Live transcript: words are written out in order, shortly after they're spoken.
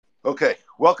Okay,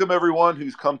 welcome everyone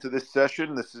who's come to this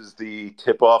session. This is the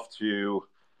tip-off to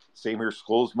Same Here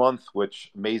Schools Month,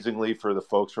 which amazingly for the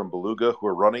folks from Beluga who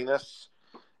are running this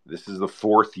is the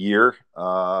fourth year.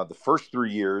 The first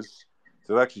 3 years,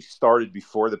 so it actually started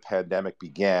before the pandemic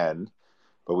began,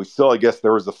 but we still, I guess,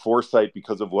 there was a foresight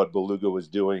because of what Beluga was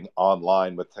doing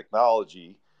online with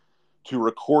technology to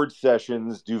record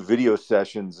sessions, do video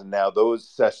sessions, and now those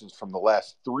sessions from the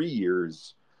last 3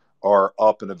 years are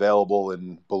up and available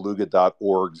in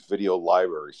beluga.org's video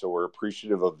library. So we're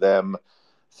appreciative of them. I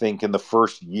think in the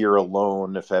first year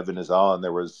alone, if Evan is on,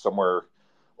 there was somewhere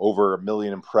over 1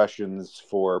 million impressions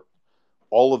for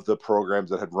all of the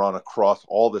programs that had run across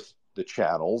all the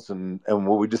channels. And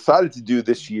what we decided to do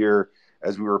this year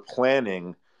as we were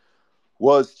planning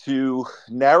was to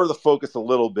narrow the focus a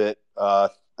little bit. I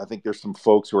think there's some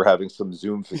folks who are having some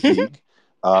Zoom fatigue,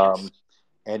 um,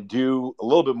 and do a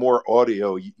little bit more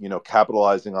audio.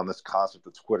 Capitalizing on this concept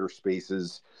of Twitter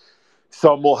Spaces.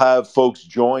 Some will have folks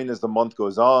join as the month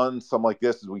goes on. Some like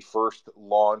this, as we first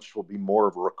launch, will be more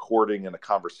of a recording and a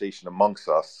conversation amongst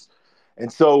us.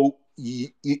 And so,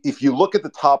 if you look at the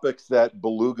topics that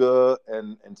Beluga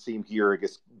and Seam here, I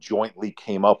guess, jointly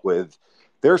came up with,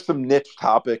 there's some niche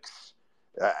topics,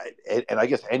 uh, and I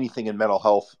guess anything in mental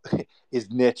health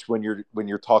is niche when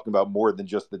you're talking about more than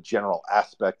just the general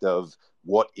aspect of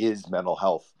what is mental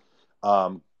health.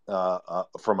 From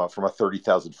a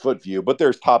 30,000 foot view. But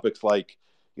there's topics like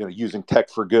using tech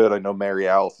for good. I know Mary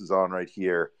Alice is on right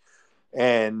here,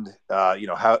 and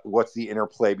how what's the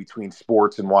interplay between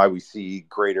sports and why we see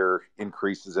greater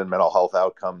increases in mental health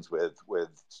outcomes with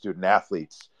student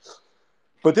athletes.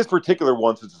 But this particular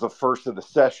one, since it's the first of the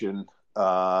session,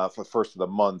 for the first of the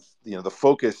month, the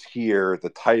focus here, the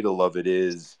title of it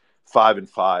is 5 and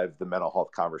 5, the mental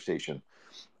health conversation.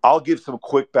 I'll give some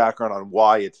quick background on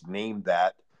why it's named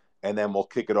that, and then we'll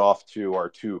kick it off to our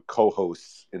two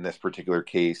co-hosts in this particular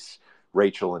case,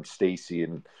 Rachel and Stacey,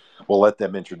 and we'll let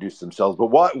them introduce themselves.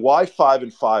 But why 5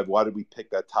 and 5? Why did we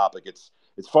pick that topic? It's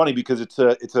funny because it's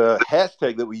a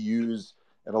hashtag that we use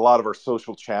in a lot of our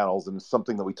social channels, and it's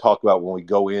something that we talk about when we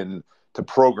go in to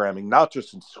programming, not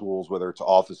just in schools, whether it's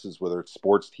offices, whether it's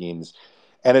sports teams.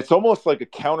 And it's almost like a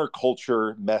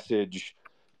counterculture message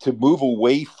to move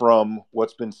away from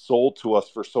what's been sold to us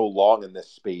for so long in this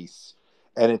space.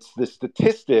 And it's the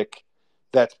statistic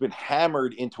that's been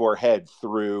hammered into our head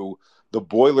through the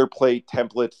boilerplate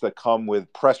templates that come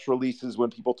with press releases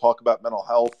when people talk about mental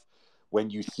health,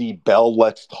 when you see Bell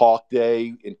Let's Talk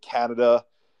Day in Canada,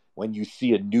 when you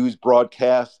see a news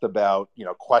broadcast about,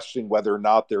 questioning whether or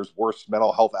not there's worse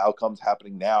mental health outcomes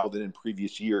happening now than in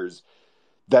previous years.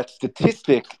 That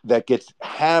statistic that gets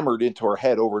hammered into our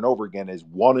head over and over again is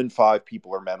 1 in 5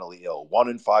 people are mentally ill. 1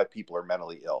 in 5 people are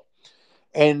mentally ill.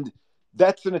 And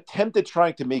that's an attempt at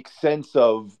trying to make sense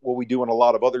of what we do in a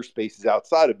lot of other spaces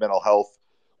outside of mental health.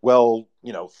 Well,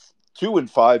 2 in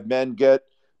 5 men get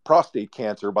prostate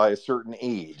cancer by a certain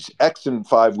age. X in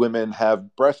 5 women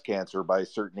have breast cancer by a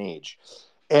certain age.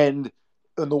 And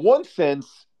in the one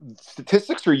sense,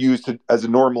 statistics are used as a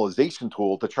normalization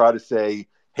tool to try to say,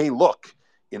 hey, look,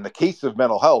 in the case of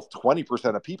mental health,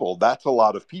 20% of people, that's a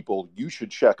lot of people. You should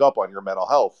check up on your mental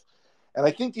health. And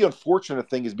I think the unfortunate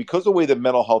thing is because the way that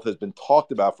mental health has been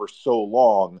talked about for so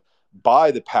long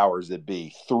by the powers that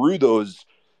be, through those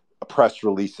press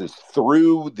releases,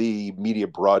 through the media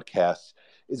broadcasts,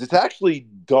 is it's actually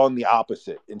done the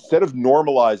opposite. Instead of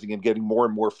normalizing and getting more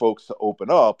and more folks to open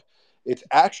up, it's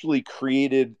actually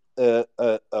created a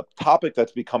topic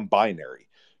that's become binary.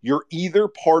 You're either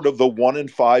part of the 1 in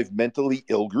 5 mentally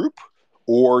ill group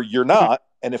or you're not.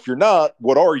 And if you're not,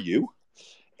 what are you?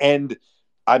 And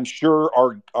I'm sure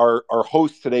our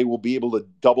host today will be able to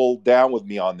double down with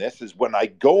me on this. Is when I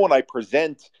go and I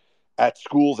present at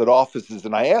schools, at offices,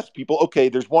 and I ask people, okay,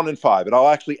 there's 1 in 5, and I'll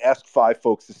actually ask 5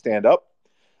 folks to stand up.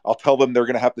 I'll tell them they're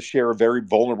going to have to share a very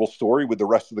vulnerable story with the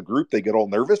rest of the group. They get all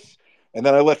nervous, and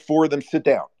then I let 4 of them sit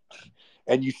down.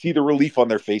 And you see the relief on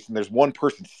their face, and there's one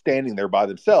person standing there by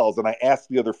themselves. And I ask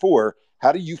the other 4,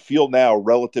 how do you feel now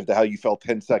relative to how you felt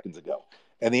 10 seconds ago?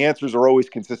 And the answers are always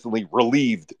consistently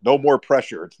relieved, no more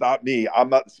pressure. It's not me. I'm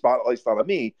not the spotlight's not on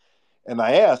me. And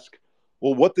I ask,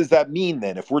 well, what does that mean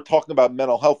then? If we're talking about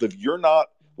mental health, if you're not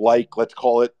like, let's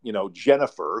call it,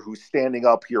 Jennifer, who's standing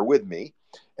up here with me,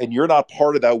 and you're not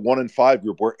part of that 1 in 5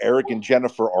 group where Eric and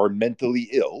Jennifer are mentally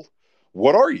ill,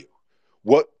 what are you?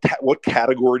 What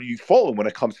category do you fall in when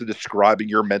it comes to describing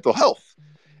your mental health?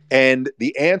 And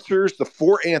the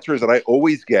 4 answers that I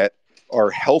always get are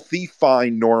healthy,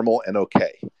 fine, normal, and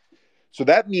okay. So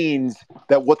that means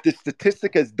that what this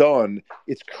statistic has done,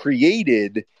 it's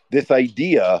created this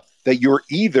idea that you're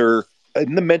either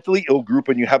in the mentally ill group,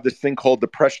 and you have this thing called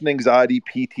depression, anxiety,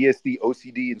 PTSD,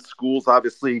 OCD in schools.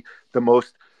 Obviously, the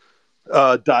most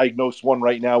diagnosed one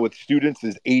right now with students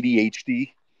is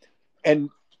ADHD. And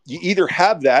you either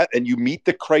have that and you meet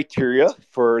the criteria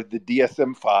for the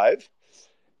DSM 5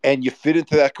 and you fit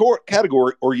into that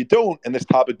category, or you don't, and this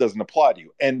topic doesn't apply to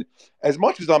you. And as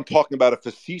much as I'm talking about it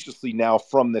facetiously now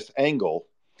from this angle,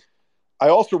 I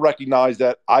also recognize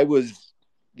that I was,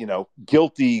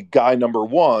 guilty guy number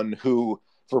one who,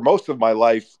 for most of my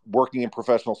life working in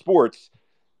professional sports,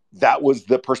 that was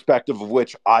the perspective of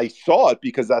which I saw it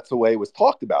because that's the way it was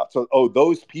talked about. So,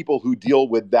 those people who deal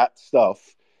with that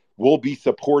stuff will be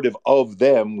supportive of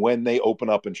them when they open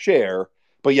up and share.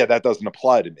 But yeah, that doesn't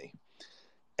apply to me.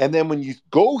 And then when you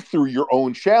go through your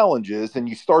own challenges and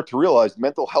you start to realize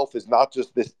mental health is not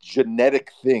just this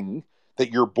genetic thing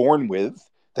that you're born with,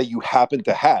 that you happen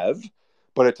to have,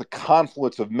 but it's a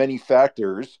confluence of many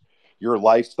factors: your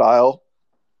lifestyle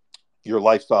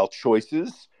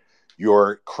choices,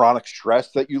 your chronic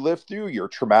stress that you live through, your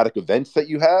traumatic events that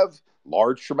you have,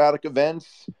 large traumatic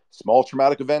events, small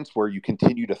traumatic events where you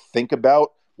continue to think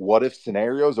about what if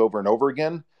scenarios over and over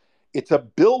again. It's a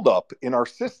buildup in our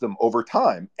system over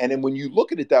time. And then when you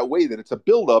look at it that way, that it's a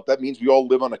buildup, that means we all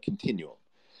live on a continuum.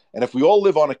 And if we all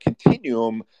live on a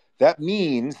continuum, that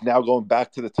means, now going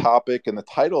back to the topic and the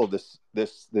title of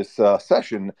this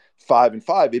session, 5 and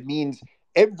 5, it means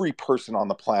every person on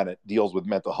the planet deals with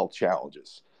mental health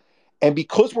challenges. And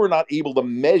because we're not able to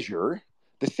measure,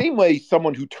 the same way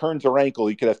someone who turns their ankle,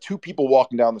 you could have two people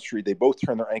walking down the street, they both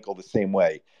turn their ankle the same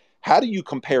way. How do you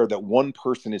compare that one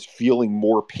person is feeling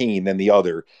more pain than the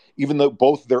other, even though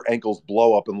both their ankles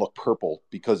blow up and look purple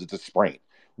because it's a sprain?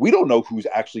 We don't know who's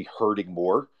actually hurting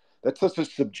more. That's such a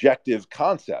subjective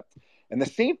concept. And the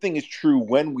same thing is true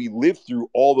when we live through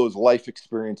all those life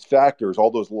experience factors, all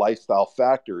those lifestyle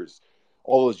factors,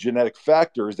 all those genetic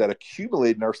factors that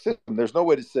accumulate in our system. There's no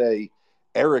way to say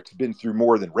Eric's been through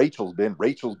more than Rachel's been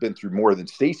through more than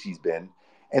Stacey's been.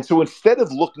 And so instead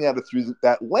of looking at it through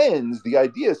that lens, the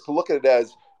idea is to look at it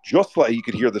as, just like you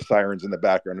could hear the sirens in the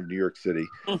background of New York City.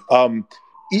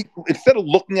 Instead of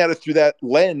looking at it through that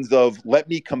lens of, let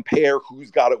me compare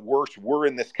who's got it worse, we're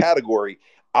in this category,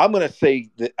 I'm going to say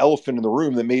the elephant in the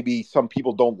room that maybe some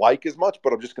people don't like as much,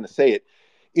 but I'm just going to say it.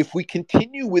 If we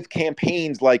continue with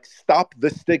campaigns like Stop the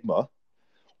Stigma,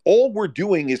 all we're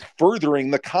doing is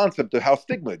furthering the concept of how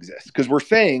stigma exists, because we're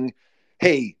saying,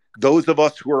 hey, those of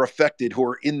us who are affected, who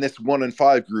are in this 1 in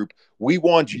 5 group, we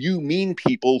want you mean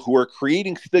people who are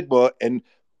creating stigma and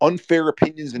unfair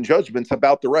opinions and judgments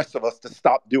about the rest of us to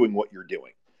stop doing what you're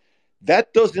doing.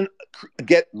 That doesn't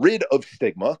get rid of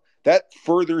stigma. That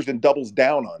furthers and doubles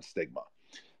down on stigma.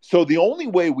 So the only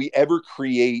way we ever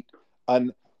create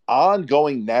an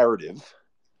ongoing narrative,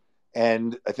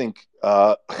 and I think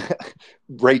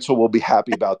Rachel will be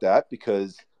happy about that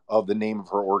because of the name of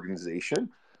her organization,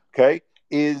 okay,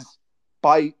 is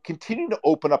by continuing to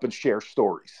open up and share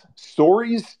stories.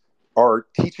 Stories are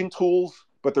teaching tools,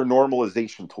 but they're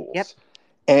normalization tools. Yep.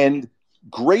 And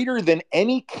greater than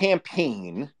any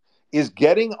campaign is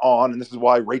getting on, and this is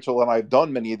why Rachel and I have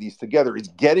done many of these together, is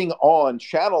getting on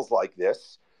channels like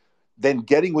this, then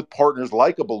getting with partners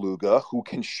like a Beluga who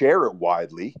can share it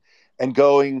widely and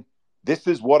going, this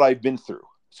is what I've been through,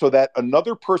 so that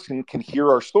another person can hear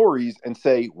our stories and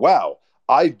say, wow,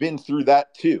 I've been through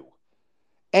that too.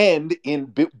 And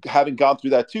in having gone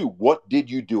through that too, what did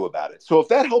you do about it? So if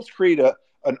that helps create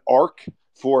an arc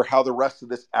for how the rest of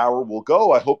this hour will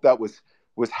go, I hope that was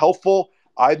helpful.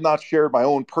 I've not shared my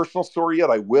own personal story yet.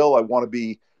 I will. I want to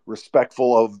be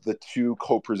respectful of the two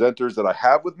co-presenters that I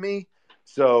have with me.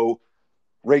 So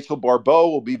Rachel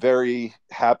Baribeau will be very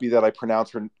happy that I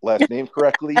pronounce her last name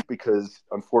correctly, because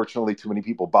unfortunately too many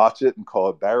people botch it and call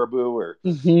it Baribeau or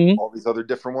all these other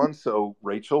different ones. So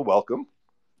Rachel, welcome.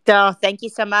 So thank you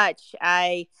so much.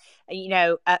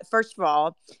 First of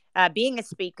all, being a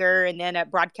speaker and then a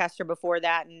broadcaster before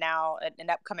that, and now an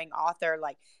upcoming author,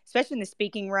 like, especially in the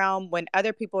speaking realm, when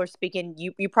other people are speaking,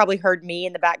 you probably heard me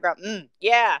in the background,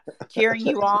 yeah, cheering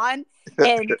you on.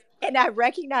 And I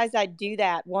recognize I do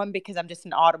that, one, because I'm just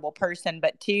an audible person,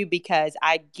 but two, because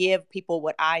I give people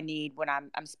what I need when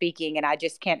I'm speaking, and I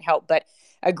just can't help but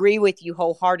agree with you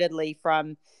wholeheartedly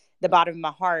from the bottom of my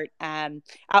heart. I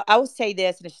will say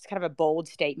this, and it's just kind of a bold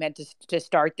statement to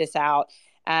start this out.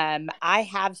 I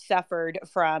have suffered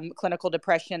from clinical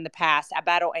depression in the past. I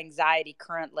battle anxiety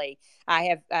currently.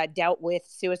 I have dealt with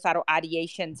suicidal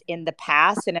ideations in the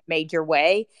past in a major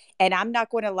way, and I'm not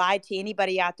going to lie to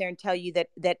anybody out there and tell you that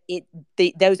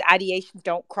those ideations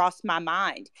don't cross my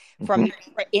mind Mm-hmm. from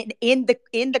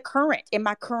in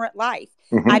my current life.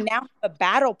 I Mm-hmm. now have a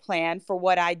battle plan for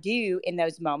what I do in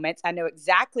those moments. I know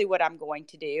exactly what I'm going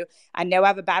to do. I know I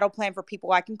have a battle plan for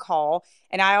people I can call,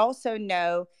 and I also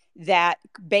know that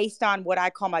based on what I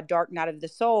call my dark night of the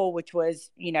soul, which was,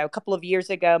 a couple of years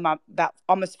ago, about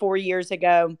almost 4 years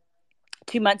ago,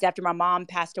 2 months after my mom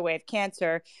passed away of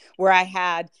cancer, where I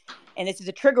had, and this is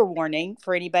a trigger warning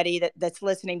for anybody that's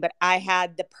listening, but I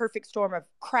had the perfect storm of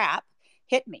crap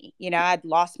hit me. I'd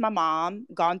lost my mom,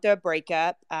 gone through a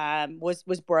breakup,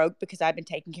 was broke because I'd been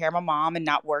taking care of my mom and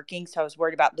not working. So I was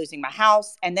worried about losing my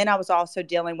house. And then I was also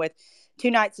dealing with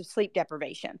 2 nights of sleep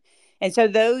deprivation. And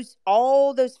so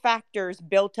all those factors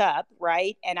built up,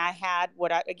 right? And I had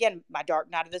again, my dark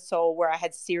night of the soul, where I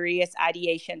had serious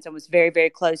ideations and was very, very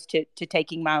close to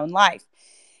taking my own life.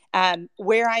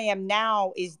 Where I am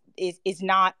now is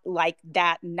not like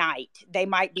that night. They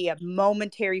might be a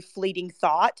momentary fleeting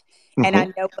thought, and I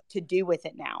Mm-hmm. know what to do with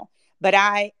it now. But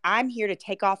I'm here to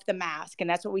take off the mask, and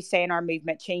that's what we say in our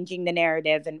movement, changing the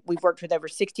narrative. And we've worked with over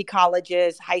 60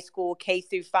 colleges, high school,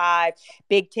 K-5,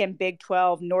 Big 10, Big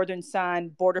 12, Northern Sun,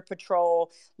 Border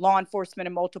Patrol, law enforcement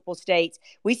in multiple states.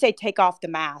 We say take off the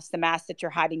mask that you're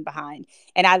hiding behind.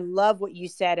 And I love what you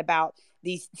said about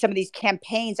some of these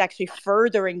campaigns actually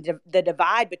furthering the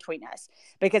divide between us,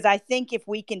 because I think if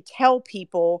we can tell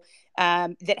people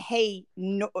that, hey,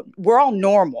 no, we're all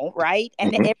normal, right,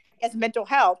 and Mm-hmm. everybody has mental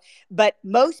health, but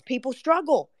most people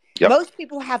struggle. Yep. Most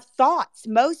people have thoughts.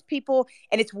 Most people,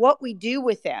 and it's what we do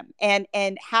with them, and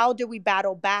how do we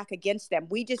battle back against them.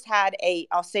 We just had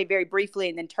I'll say very briefly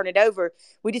and then turn it over.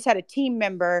 We just had a team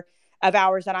member of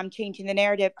ours that I'm changing the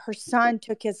narrative. Her son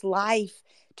took his life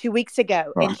 2 weeks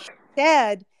ago, Oh.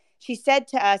 and she said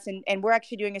to us, and we're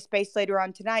actually doing a space later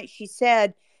on tonight. She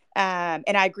said,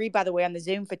 and I agree, by the way, on the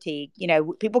Zoom fatigue.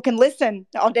 People can listen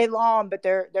all day long, but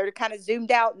they're kind of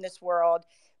zoomed out in this world.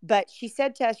 But she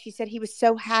said to us, she said he was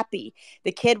so happy.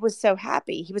 The kid was so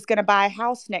happy. He was going to buy a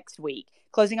house next week,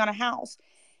 closing on a house.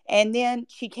 And then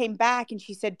she came back and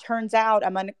she said, turns out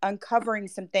I'm uncovering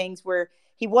some things where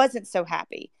he wasn't so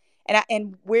happy.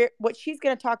 And what she's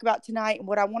going to talk about tonight, and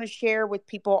what I want to share with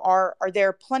people are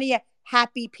there plenty of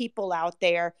happy people out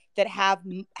there that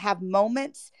have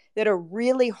moments that are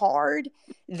really hard,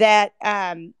 that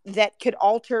could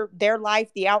alter their life,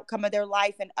 the outcome of their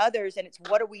life, and others. And it's,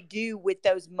 what do we do with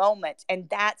those moments? And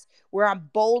that's where I'm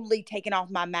boldly taking off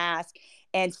my mask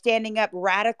and standing up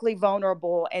radically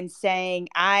vulnerable and saying,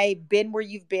 I've been where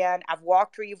you've been, I've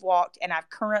walked where you've walked, and I've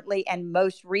currently and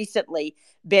most recently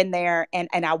been there, and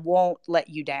I won't let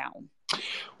you down.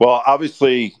 Well,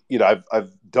 obviously,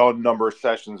 I've done a number of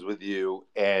sessions with you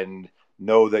and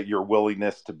know that your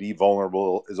willingness to be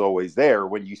vulnerable is always there.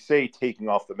 When you say taking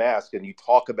off the mask and you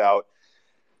talk about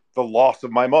the loss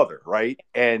of my mother, right?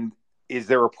 And is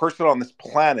there a person on this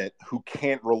planet who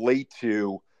can't relate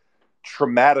to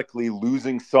traumatically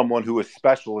losing someone who is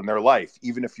special in their life?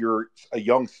 Even if you're a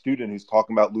young student who's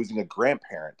talking about losing a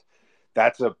grandparent,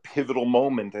 that's a pivotal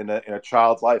moment in a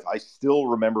child's life. I still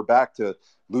remember back to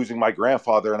losing my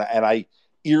grandfather, and I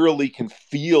eerily can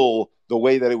feel the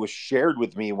way that it was shared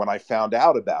with me when I found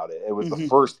out about it. It was the Mm-hmm.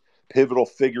 first pivotal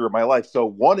figure of my life. So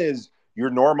one is, you're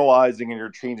normalizing and you're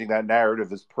changing that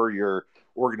narrative as per your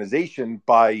organization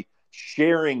by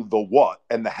sharing the what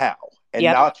and the how, and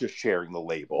Yep. not just sharing the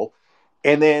label.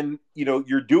 And then,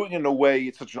 you're doing it in a way,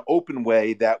 it's such an open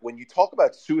way, that when you talk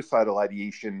about suicidal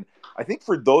ideation, I think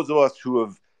for those of us who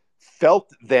have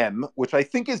felt them, which I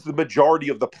think is the majority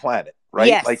of the planet, right?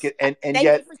 Yes. And Thank you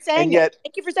yet, for saying and it. yet,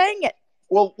 Thank you for saying it.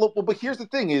 well, but here's the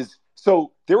thing is,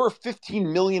 so there were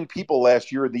 15 million people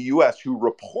last year in the US who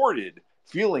reported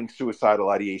feeling suicidal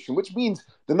ideation, which means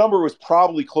the number was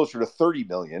probably closer to 30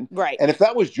 million. Right. And if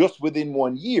that was just within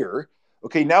 1 year,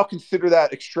 okay, now consider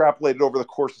that extrapolated over the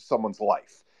course of someone's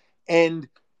life. And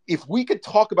if we could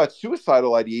talk about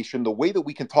suicidal ideation the way that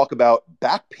we can talk about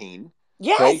back pain,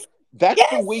 okay, Yes. that's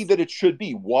the way Yes. that it should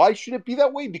be. Why should it be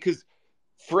that way? Because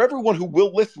for everyone who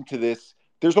will listen to this,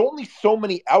 there's only so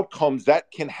many outcomes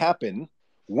that can happen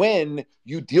when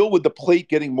you deal with the plate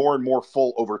getting more and more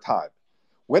full over time.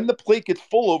 When the plate gets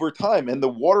full over time and the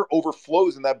water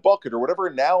overflows in that bucket, or whatever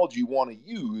analogy you want to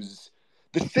use,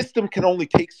 the system can only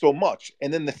take so much.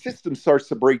 And then the system starts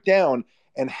to break down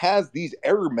and has these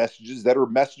error messages that are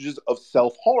messages of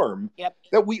self harm Yep.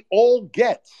 that we all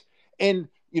get. And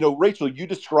Rachel, you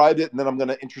described it, and then I'm going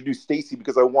to introduce Stacey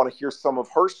because I want to hear some of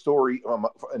her story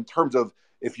in terms of,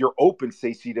 if you're open,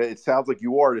 Stacey, it sounds like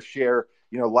you are, to share,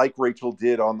 like Rachel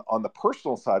did on the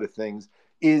personal side of things.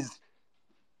 Is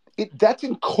it that's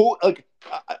in code? Like,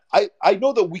 I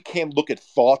know that we can look at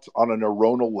thoughts on a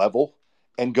neuronal level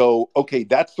and go, okay,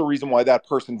 that's the reason why that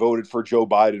person voted for Joe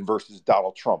Biden versus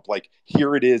Donald Trump. Like,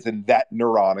 here it is, and that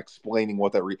neuron explaining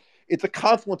what that. It's a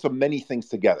confluence of many things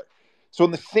together. So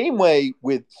in the same way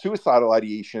with suicidal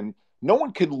ideation, no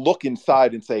one can look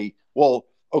inside and say, well,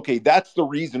 okay, that's the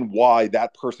reason why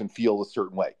that person feels a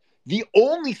certain way. The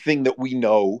only thing that we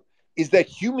know is that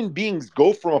human beings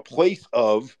go from a place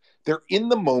of, they're in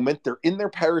the moment, they're in their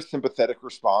parasympathetic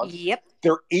response, Yep.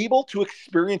 they're able to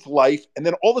experience life, and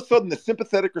then all of a sudden the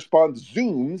sympathetic response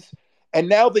zooms, and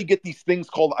now they get these things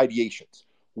called ideations.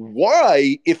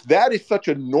 Why, if that is such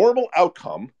a normal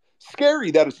outcome, scary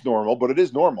that it's normal, but it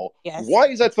is normal, Yes. why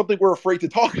is that something we're afraid to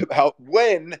talk about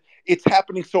when it's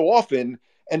happening so often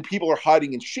and people are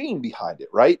hiding in shame behind it,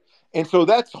 right? And so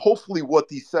that's hopefully what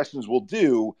these sessions will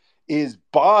do, is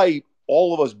by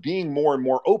all of us being more and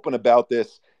more open about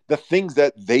this, the things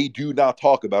that they do not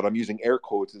talk about, I'm using air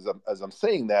quotes as I'm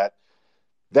saying that,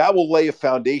 that will lay a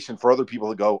foundation for other people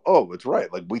to go, oh, it's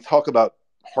right. Like, we talk about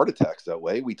heart attacks that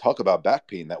way. We talk about back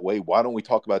pain that way. Why don't we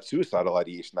talk about suicidal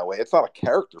ideation that way? It's not a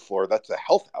character flaw. That's a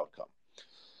health outcome.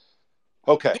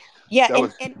 Okay. Yeah, That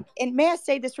was, and may I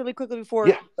say this really quickly before,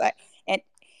 yeah. and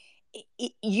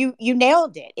you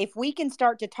nailed it. If we can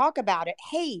start to talk about it,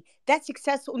 hey, that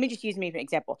successful, let me just use me as an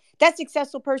example. That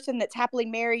successful person that's happily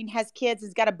married and has kids,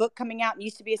 has got a book coming out and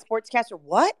used to be a sportscaster.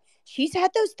 What? She's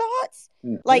had those thoughts?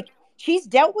 Mm-hmm. Like, she's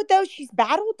dealt with those, she's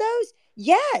battled those?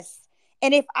 Yes.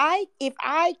 And if I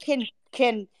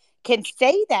can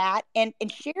say that and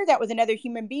share that with another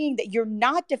human being, that you're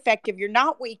not defective, you're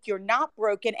not weak, you're not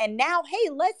broken. And now,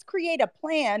 hey, let's create a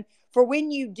plan for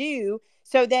when you do,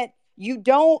 so that you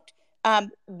don't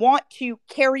want to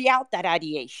carry out that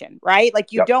ideation, right?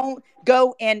 Like, you Yep. don't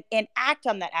go and act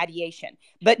on that ideation,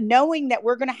 but knowing that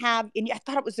we're going to have, and I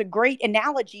thought it was a great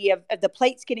analogy of the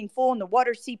plates getting full and the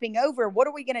water seeping over. What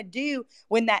are we going to do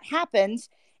when that happens?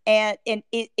 And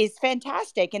it is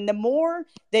fantastic. And the more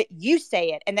that you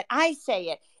say it, and that I say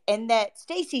it, and that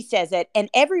Stacey says it, and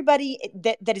everybody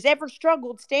that has ever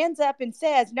struggled stands up and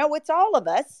says, no, it's all of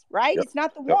us, right? Yep. It's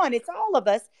not the Yep. one, it's all of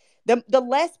us. The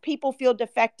less people feel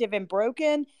defective and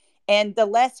broken, and the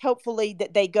less, hopefully,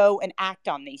 that they go and act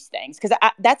on these things. Because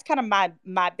that's kind of my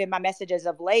messages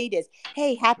of late is,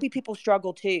 hey, happy people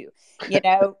struggle too, you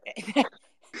know.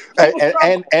 People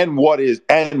struggle. And what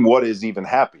is even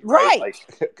happy, right? Right. Like,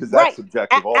 because that's Right.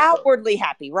 subjective also. Outwardly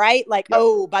happy, right? Like, Yep.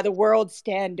 oh, by the world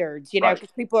standards, Right.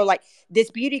 because people are like, this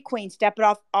beauty queen stepping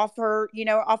off her,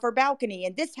 off her balcony,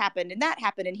 and this happened and that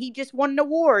happened, and he just won an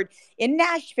award in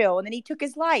Nashville, and then he took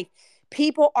his life.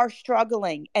 People are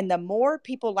struggling, and the more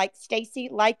people like Stacey,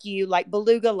 like you, like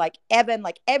Beluga, like Evan,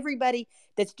 like everybody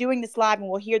that's doing this live, and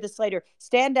we'll hear this later,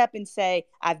 stand up and say,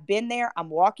 I've been there, I'm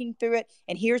walking through it,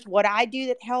 and here's what I do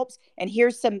that helps, and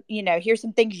here's some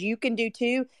things you can do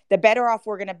too, the better off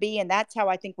we're going to be. And that's how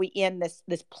I think we end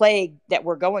this plague that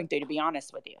we're going through, to be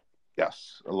honest with you.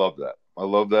 Yes, I love that. I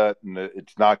love that, and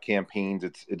it's not campaigns;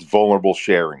 it's vulnerable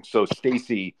sharing. So,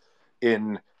 Stacey,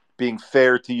 in being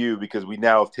fair to you, because we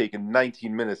now have taken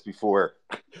 19 minutes before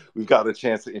we've got a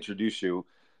chance to introduce you,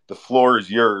 the floor is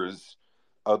yours.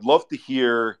 I'd love to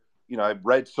hear. I've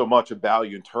read so much about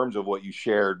you in terms of what you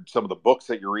shared, some of the books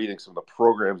that you're reading, some of the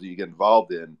programs that you get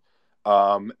involved in.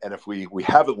 And if we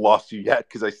haven't lost you yet,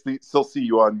 because I still see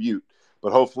you on mute,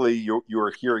 but hopefully you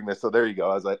are hearing this. So there you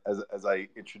go. As I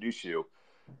introduce you,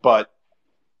 but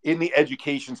in the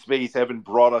education space, Evan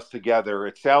brought us together.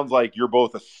 It sounds like you're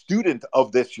both a student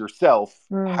of this yourself,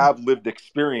 have lived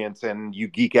experience, and you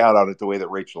geek out on it the way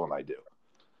that Rachel and I do.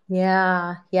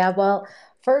 Yeah. Yeah. Well,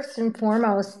 first and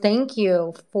foremost, thank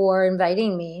you for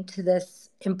inviting me to this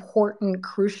important,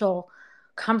 crucial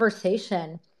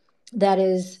conversation that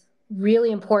is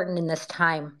really important in this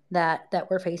time that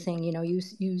we're facing.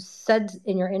 You said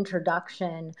in your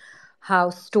introduction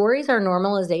how stories are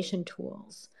normalization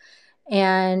tools,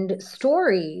 and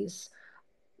stories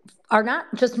are not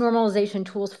just normalization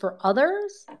tools for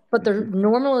others, but they're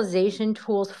normalization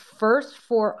tools first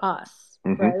for us,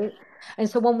 Mm-hmm. right? And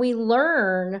so when we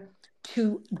learn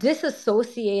to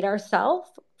disassociate ourselves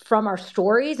from our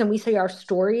stories, and we see our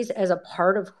stories as a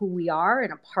part of who we are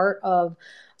and a part of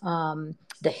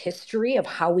the history of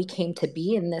how we came to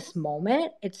be in this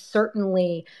moment, it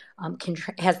certainly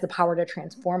has the power to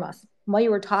transform us. While you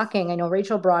were talking, I know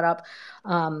Rachel brought up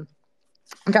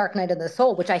Dark Night of the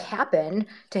Soul, which I happen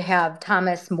to have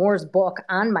Thomas More's book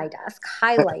on my desk,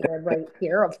 highlighted right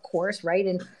here, of course, right?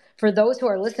 And for those who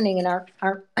are listening and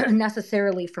aren't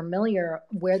necessarily familiar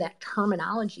where that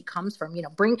terminology comes from,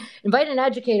 invite an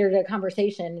educator to a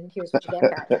conversation, and here's what you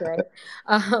get, guys,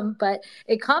 right? But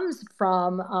it comes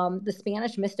from the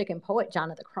Spanish mystic and poet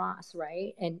John of the Cross,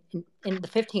 right? And in the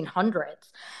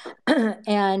 1500s,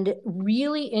 and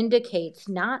really indicates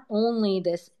not only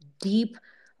this deep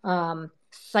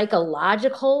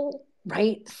psychological,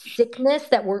 right, sickness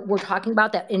that we're talking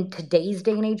about, that in today's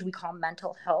day and age we call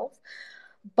mental health,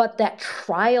 but that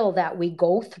trial that we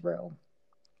go through.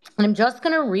 And I'm just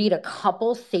going to read a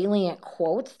couple salient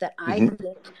quotes that I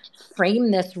think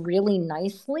frame this really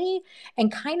nicely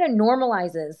and kind of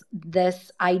normalizes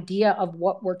this idea of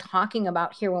what we're talking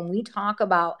about here when we talk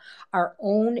about our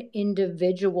own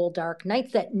individual dark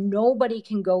nights that nobody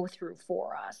can go through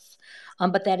for us.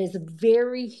 But that is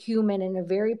very human and a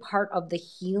very part of the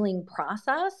healing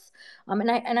process.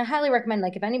 And I highly recommend,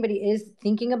 like, if anybody is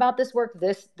thinking about this work,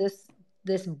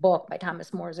 this book by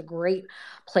Thomas More is a great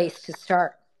place to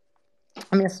start.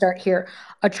 I'm going to start here.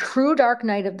 A true dark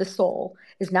night of the soul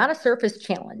is not a surface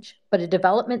challenge, but a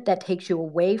development that takes you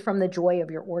away from the joy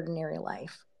of your ordinary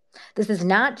life. This is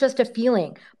not just a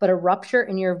feeling, but a rupture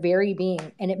in your very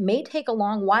being, and it may take a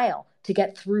long while to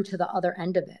get through to the other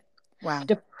end of it. Wow.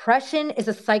 Depression is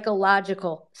a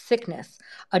psychological sickness.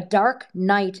 A dark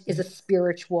night is a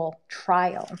spiritual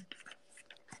trial.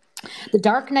 The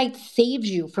dark night saves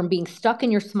you from being stuck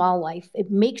in your small life.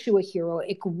 It makes you a hero.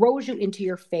 It grows you into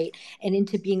your fate and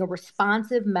into being a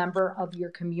responsive member of your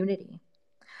community.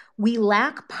 We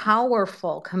lack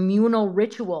powerful communal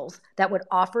rituals that would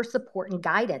offer support and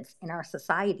guidance in our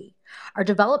society. Our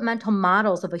developmental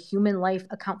models of a human life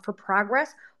account for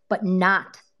progress, but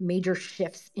not major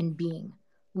shifts in being.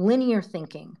 Linear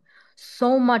thinking,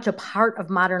 so much a part of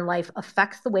modern life,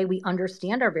 affects the way we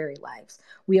understand our very lives.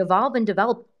 We evolve and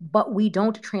develop, but we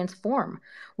don't transform.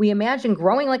 We imagine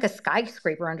growing like a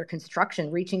skyscraper under construction,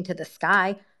 reaching to the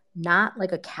sky, not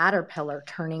like a caterpillar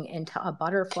turning into a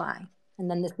butterfly.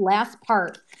 And then this last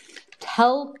part,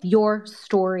 tell your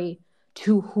story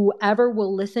to whoever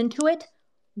will listen to it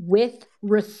with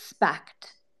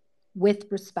respect. With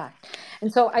respect.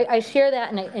 And so I share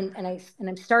that, and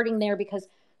I'm starting there because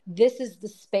this is the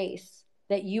space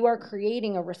that you are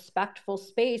creating, a respectful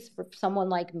space for someone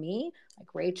like me,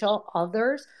 like Rachel,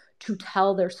 others, to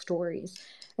tell their stories.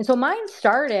 And so mine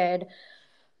started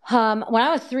when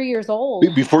I was 3 years old.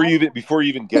 Before you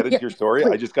even get into Yeah, your story, I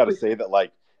please, just got to please. say that,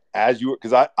 like, as you,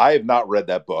 because I have not read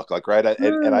that book, like, right,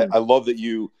 I love that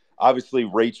you, obviously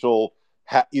Rachel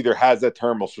either has that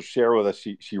term or she'll share with us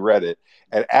she read it,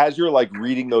 and as you're like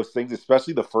reading those things,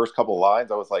 especially the first couple of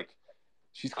lines, I was like,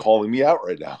 she's calling me out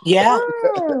right now. Yeah.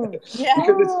 Yeah.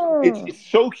 Because it's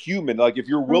so human. Like, if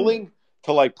you're willing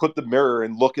to, like, put the mirror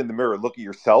and look in the mirror, look at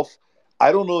yourself,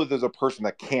 I don't know that there's a person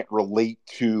that can't relate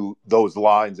to those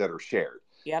lines that are shared.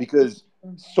 Yep. Because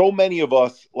so many of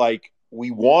us, like,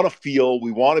 we want to feel,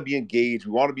 we want to be engaged,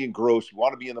 we want to be engrossed, we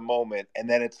want to be in the moment, and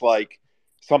then it's like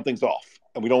something's off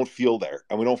and we don't feel there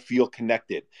and we don't feel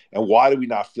connected. And why do we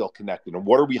not feel connected? And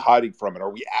what are we hiding from it? Are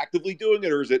we actively doing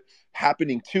it, or is it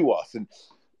happening to us? And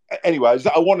anyway,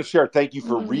 I want to share, thank you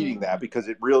for reading that, because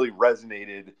it really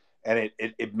resonated, and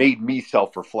it made me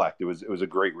self-reflect. It was a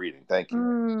great reading. Thank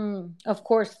you. Of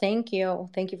course. Thank you.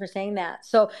 Thank you for saying that.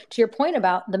 So to your point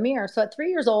about the mirror. So at 3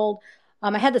 years old,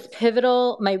 I had this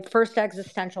my first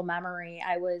existential memory.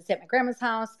 I was at my grandma's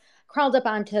house, crawled up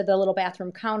onto the little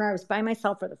bathroom counter. I was by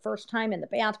myself for the first time in the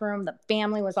bathroom. The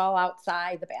family was all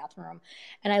outside the bathroom.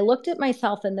 And I looked at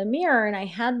myself in the mirror, and I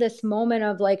had this moment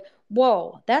of like,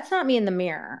 whoa, that's not me in the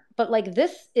mirror. But like,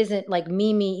 this isn't like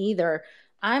me either.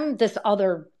 I'm this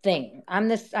other thing. I'm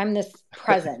this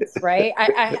presence, right?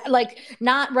 I like,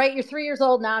 not right. You're 3 years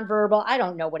old, nonverbal. I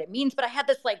don't know what it means, but I had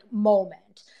this like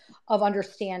moment of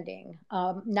understanding,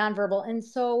 nonverbal. And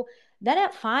so then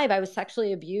at 5, I was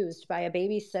sexually abused by a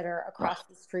babysitter across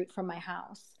the street from my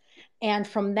house. And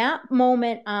from that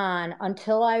moment on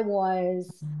until I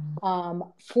was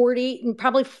 40,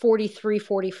 probably 43,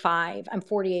 45, I'm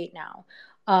 48 now.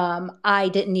 I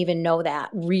didn't even know that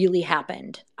really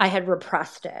happened. I had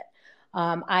repressed it.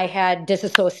 I had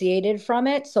disassociated from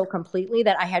it so completely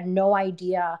that I had no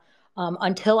idea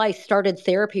until I started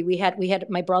therapy. We had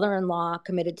my brother-in-law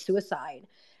committed suicide,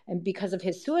 and because of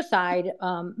his suicide,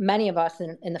 many of us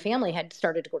in the family had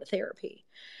started to go to therapy.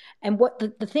 And what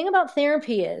the thing about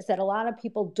therapy is that a lot of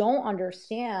people don't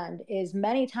understand is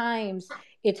many times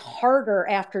it's harder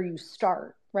after you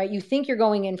start, right? You think you're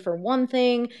going in for one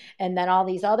thing, and then all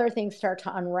these other things start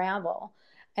to unravel.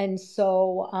 And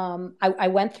so I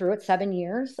went through it, 7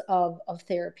 years of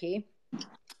therapy,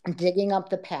 digging up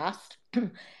the past.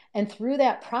 And through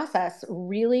that process,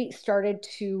 really started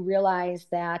to realize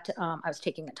that I was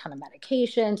taking a ton of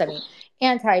medications. I mean,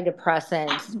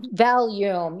 antidepressants,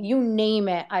 Valium, you name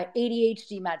it.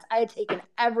 ADHD meds. I had taken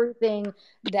everything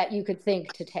that you could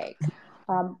think to take.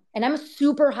 And I'm a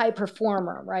super high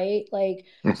performer, right? Like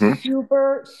Mm-hmm.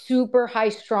 super, super high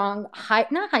strong,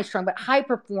 not high strong, but high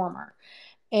performer.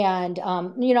 And,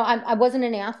 I wasn't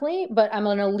an athlete, but I'm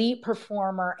an elite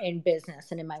performer in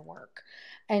business and in my work.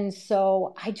 And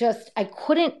so I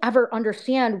couldn't ever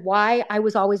understand why I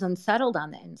was always unsettled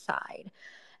on the inside.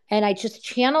 And I just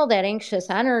channeled that anxious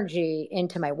energy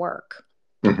into my work.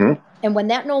 Mm-hmm. And when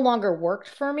that no longer worked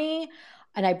for me,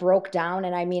 and I broke down,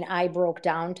 and I mean, I broke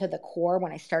down to the core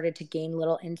when I started to gain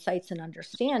little insights and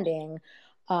understanding.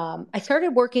 I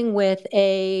started working with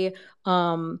a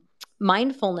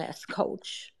mindfulness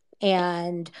coach.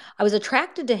 And I was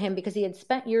attracted to him because he had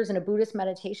spent years in a Buddhist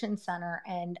meditation center.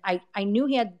 And I knew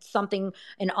he had something,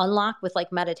 an unlock with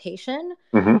like meditation.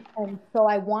 Mm-hmm. And so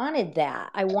I wanted that.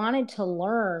 I wanted to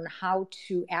learn how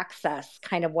to access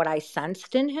kind of what I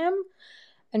sensed in him.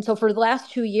 And so for the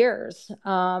last 2 years,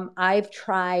 I've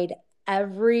tried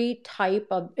every type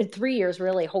of, in 3 years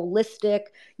really, holistic,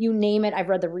 you name it. I've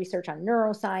read the research on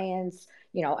neuroscience,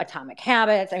 atomic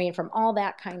habits. I mean, from all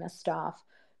that kind of stuff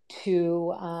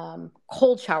to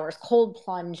cold showers, cold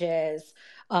plunges,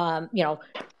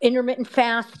 intermittent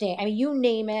fasting. I mean, you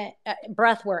name it,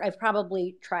 breath work. I've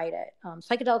probably tried it.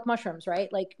 Psychedelic mushrooms, right?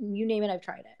 Like you name it, I've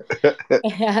tried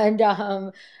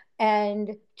it.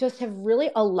 And just have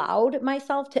really allowed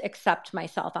myself to accept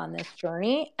myself on this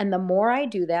journey. And the more I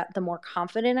do that, the more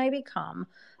confident I become,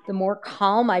 the more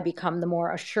calm I become, the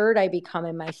more assured I become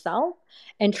in myself,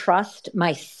 and trust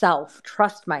myself.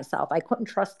 I couldn't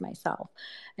trust myself.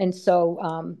 And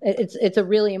so it's a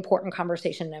really important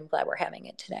conversation, and I'm glad we're having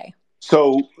it today.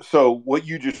 So what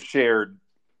you just shared,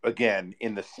 again,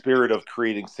 in the spirit of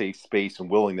creating safe space and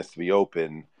willingness to be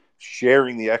open,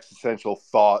 sharing the existential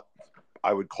thought,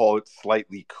 I would call it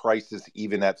slightly crisis,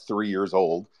 even at 3 years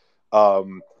old,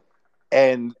 um,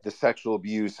 and the sexual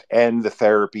abuse and the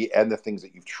therapy and the things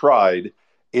that you've tried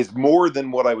is more than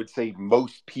what I would say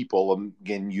most people,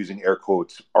 again, using air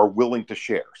quotes, are willing to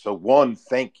share. So one,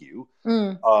 thank you.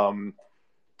 Mm.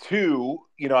 Two,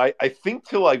 I think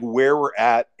to like where we're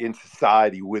at in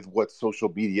society with what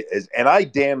social media is, and I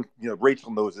damn,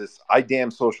 Rachel knows this, I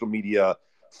damn social media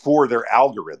for their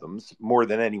algorithms more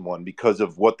than anyone because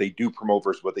of what they do promote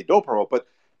versus what they don't promote. But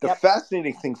the Yep.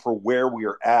 fascinating thing for where we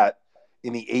are at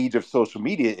in the age of social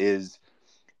media is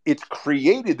it's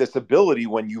created this ability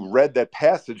when you read that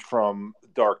passage from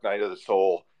Dark Night of the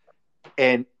Soul,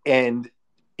 and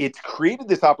it's created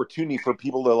this opportunity for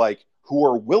people to like who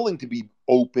are willing to be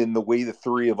open the way the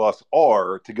three of us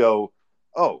are to go,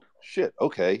 oh shit,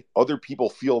 okay, other people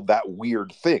feel that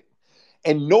weird thing.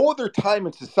 And no other time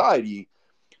in society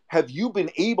have you been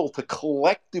able to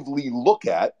collectively look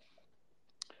at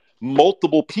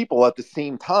multiple people at the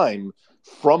same time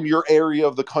from your area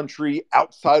of the country,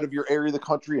 outside of your area of the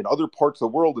country, and other parts of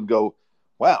the world and go,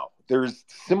 wow, there's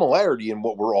similarity in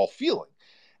what we're all feeling.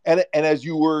 And as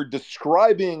you were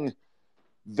describing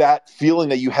that feeling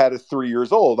that you had at 3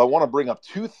 years old, I want to bring up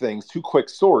two things, two quick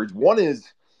stories. One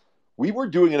is we were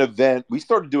doing an event. We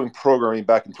started doing programming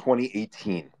back in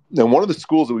 2018. And one of the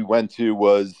schools that we went to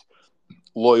was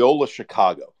Loyola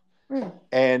Chicago. Mm.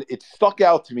 And it stuck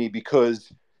out to me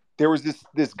because there was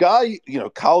this guy,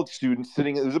 college student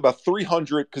sitting. It was about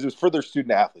 300 because it was for their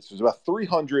student athletes. There was about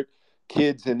 300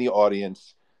 kids in the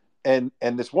audience, and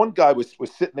this one guy was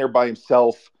sitting there by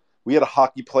himself. We had a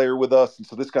hockey player with us, and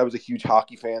so this guy was a huge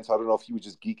hockey fan. So I don't know if he was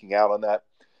just geeking out on that.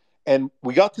 And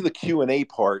we got to the Q&A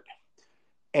part,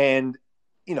 and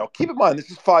keep in mind this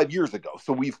is 5 years ago,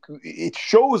 so it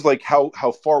shows like how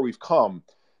far we've come.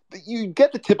 You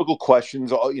get the typical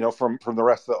questions, from the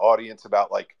rest of the audience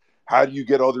about like, how do you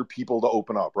get other people to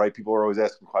open up, right? People are always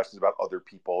asking questions about other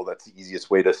people. That's the easiest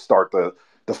way to start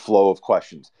the flow of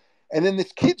questions. And then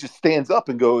this kid just stands up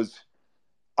and goes,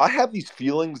 I have these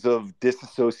feelings of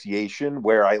disassociation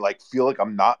where I like feel like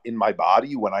I'm not in my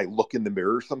body when I look in the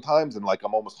mirror sometimes, and like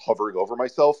I'm almost hovering over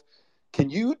myself. Can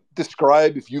you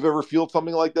describe if you've ever felt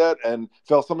something like that, and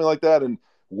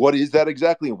what is that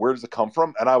exactly, and where does it come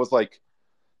from? And I was like,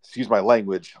 excuse my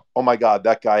language, oh my God,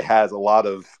 that guy has a lot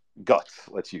of guts,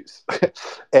 let's use.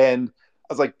 And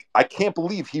I was like, I can't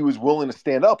believe he was willing to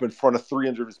stand up in front of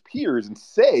 300 of his peers and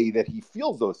say that he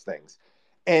feels those things.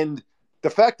 And the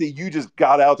fact that you just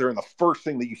got out there and the first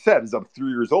thing that you said is I'm 3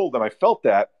 years old and I felt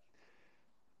that,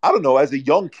 I don't know, as a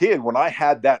young kid, when I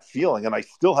had that feeling, and I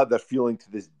still have that feeling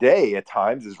to this day at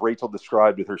times, as Rachel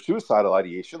described with her suicidal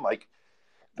ideation, like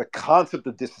the concept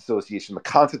of disassociation, the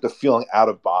concept of feeling out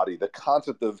of body, the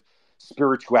concept of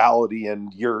spirituality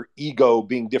and your ego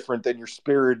being different than your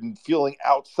spirit and feeling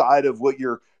outside of what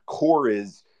your core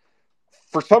is.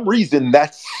 For some reason,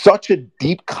 that's such a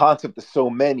deep concept to so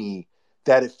many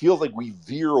that it feels like we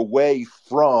veer away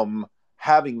from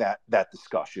having that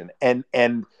discussion. And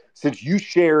since you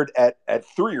shared at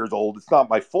 3 years old, it's not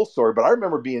my full story, but I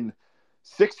remember being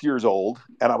 6 years old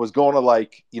and I was going to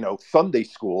like, Sunday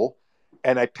school,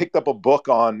 and I picked up a book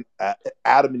on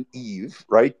Adam and Eve,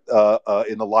 right,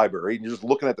 in the library, and you're just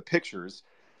looking at the pictures.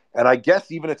 And I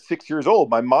guess even at 6 years old,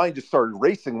 my mind just started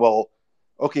racing. Well,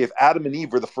 okay, if Adam and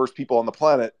Eve were the first people on the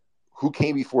planet, who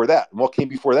came before that? And what came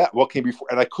before that? What came before?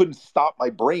 And I couldn't stop my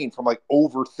brain from like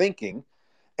overthinking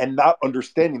and not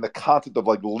understanding the concept of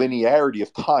like linearity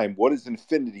of time. What is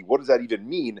infinity? What does that even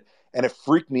mean? And it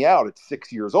freaked me out at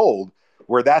 6 years old,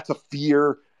 where that's a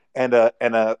fear and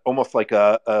a almost like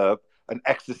an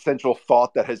existential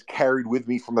thought that has carried with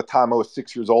me from the time I was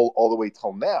 6 years old all the way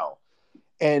till now.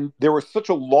 And there was such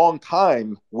a long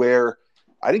time where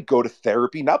I didn't go to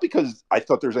therapy, not because I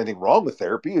thought there was anything wrong with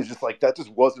therapy. It was just like that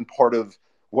just wasn't part of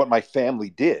what my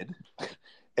family did.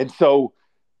 And so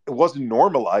it wasn't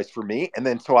normalized for me. And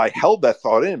then so I held that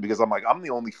thought in because I'm like, I'm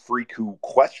the only freak who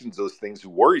questions those things, who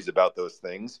worries about those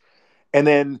things. And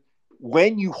then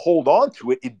when you hold on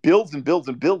to it, it builds and builds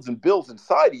and builds and builds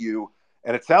inside of you.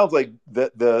 And it sounds like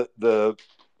the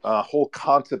whole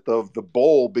concept of the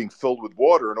bowl being filled with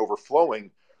water and overflowing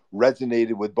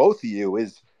resonated with both of you.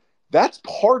 Is that's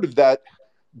part of that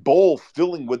bowl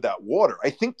filling with that water. I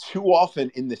think too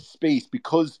often in this space,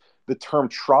 because the term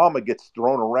trauma gets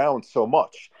thrown around so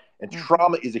much, and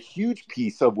trauma is a huge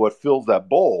piece of what fills that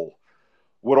bowl.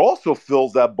 What also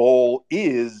fills that bowl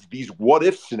is these what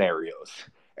if scenarios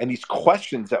and these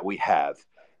questions that we have,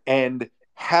 and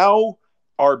how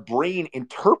our brain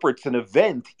interprets an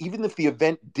event, even if the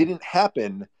event didn't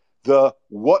happen. The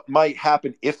what might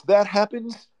happen if that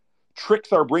happens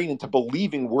tricks our brain into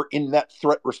believing we're in that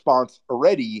threat response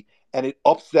already, and it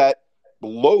ups that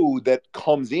load that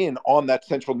comes in on that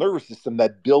central nervous system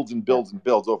that builds and builds and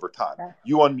builds over time.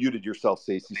 You unmuted yourself,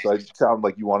 Stacey, so it sounded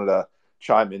like you wanted to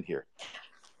chime in here.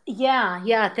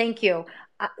 Yeah, thank you.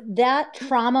 That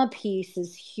trauma piece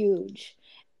is huge.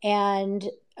 And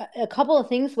a couple of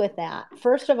things with that.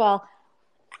 First of all,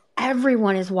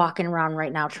 everyone is walking around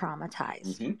right now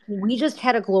traumatized. We just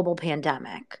had a global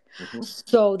pandemic.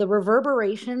 So the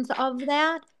reverberations of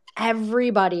that,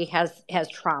 everybody has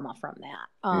trauma from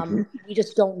that. We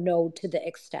just don't know to the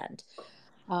extent.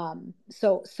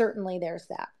 So certainly there's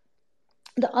that.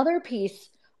 The other piece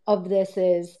of this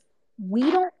is we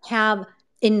don't have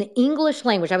in the English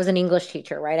language. I was an English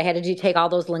teacher, right? I had to take all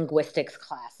those linguistics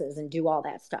classes and do all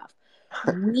that stuff.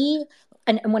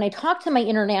 And when I talk to my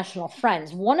international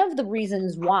friends, one of the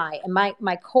reasons why, and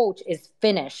my coach is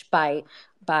Finnish by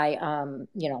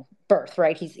birth,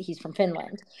 right? He's from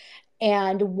Finland.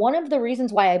 And one of the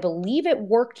reasons why I believe it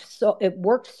worked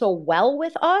so well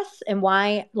with us, and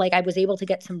why like I was able to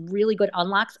get some really good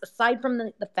unlocks, aside from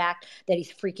the fact that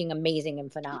he's freaking amazing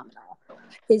and phenomenal,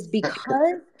 is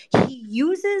because he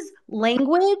uses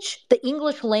language, the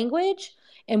English language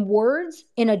and words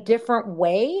in a different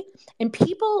way. And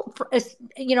people,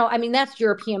 I mean, that's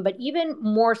European, but even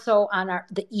more so on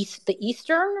the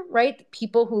Eastern, right?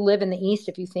 People who live in the East,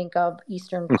 if you think of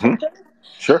Eastern culture.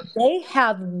 Sure. They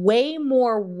have way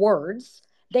more words.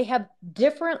 They have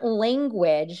different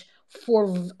language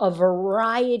for a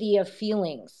variety of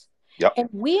feelings. Yep. And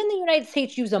we in the United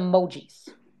States use emojis.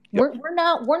 Yep.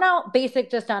 We're not basic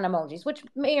just on emojis, which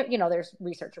there's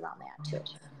research around that too.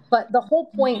 But the whole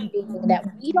point being that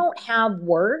we don't have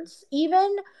words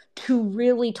even to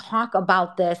really talk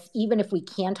about this, even if we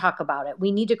can talk about it.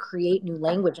 We need to create new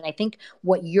language. And I think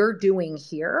what you're doing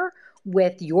here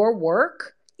with your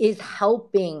work is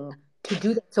helping to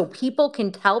do that so people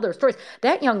can tell their stories.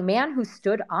 That young man who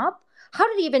stood up, how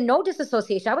did he even know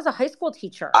disassociation? I was a high school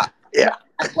teacher. Yeah.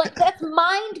 Like, that's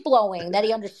mind blowing that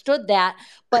he understood that,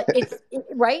 but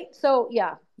right. So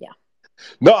yeah.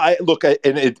 No,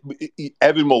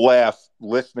 Evan will laugh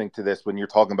listening to this when you're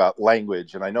talking about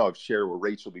language. And I know I've shared with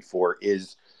Rachel before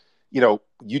is,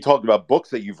 you talked about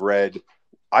books that you've read.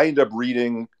 I ended up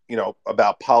reading,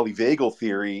 about polyvagal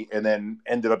theory, and then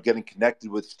ended up getting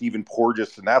connected with Stephen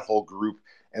Porges and that whole group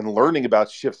and learning about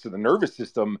shifts to the nervous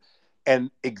system. And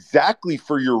exactly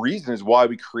for your reason is why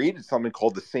we created something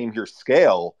called the Same Here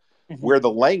Scale, where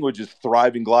the language is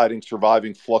thriving, gliding,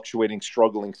 surviving, fluctuating,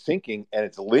 struggling, sinking, and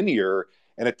it's linear.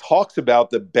 And it talks about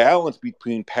the balance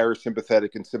between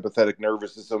parasympathetic and sympathetic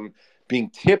nervous system being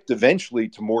tipped eventually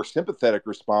to more sympathetic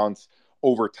response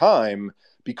over time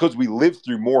because we live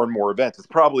through more and more events. It's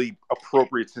probably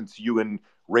appropriate, since you and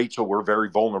Rachel were very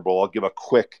vulnerable, I'll give a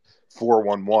quick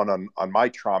 411 on my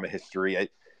trauma history.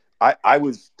 I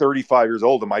was 35 years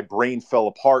old and my brain fell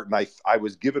apart, and I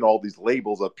was given all these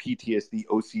labels of PTSD,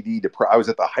 OCD, I was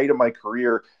at the height of my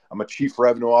career. I'm a chief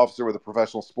revenue officer with a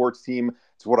professional sports team.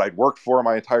 It's what I'd worked for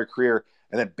my entire career.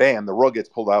 And then bam, the rug gets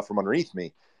pulled out from underneath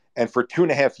me. And for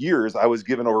 2.5 years, I was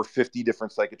given over 50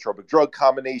 different psychotropic drug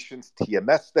combinations,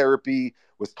 TMS therapy,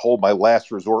 was told my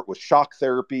last resort was shock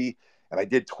therapy. And I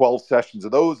did 12 sessions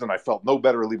of those, and I felt no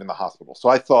better leaving the hospital. So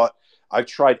I thought, I've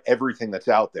tried everything that's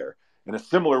out there. In a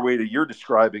similar way to you're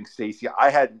describing, Stacey,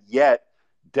 I hadn't yet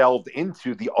delved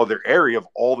into the other area of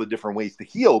all the different ways to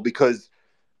heal, because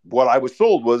what I was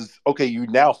sold was, okay, you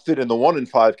now fit in the 1 in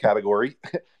 5 category.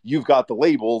 You've got the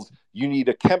labels. You need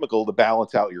a chemical to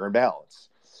balance out your imbalance.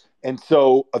 And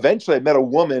so eventually I met a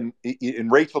woman,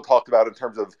 and Rachel talked about in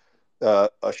terms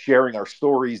of sharing our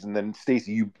stories. And then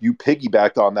Stacey, you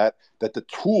piggybacked on that the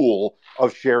tool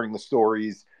of sharing the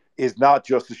stories is not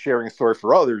just a sharing a story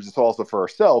for others, it's also for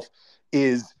ourselves.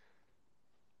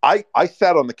 I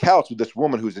sat on the couch with this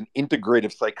woman who's an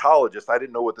integrative psychologist. I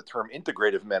didn't know what the term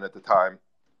integrative meant at the time.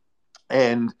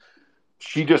 And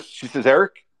she says,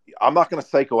 Eric, I'm not going to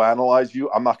psychoanalyze you.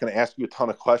 I'm not going to ask you a ton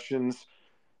of questions.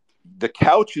 The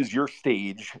couch is your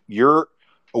stage. You're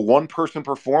a one-person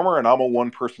performer and I'm a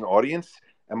one-person audience.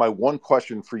 And my one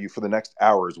question for you for the next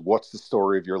hour is, what's the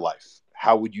story of your life?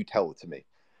 How would you tell it to me?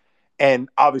 And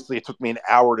obviously it took me an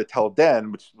hour to tell it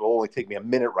then, which will only take me a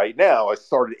minute right now. I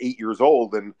started 8 years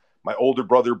old, and my older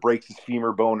brother breaks his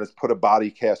femur bone, has put a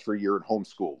body cast for a year and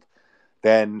homeschooled.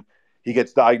 Then he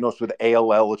gets diagnosed with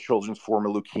ALL, a children's form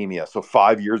of leukemia. So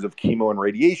 5 years of chemo and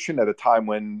radiation at a time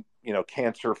when,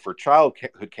 cancer for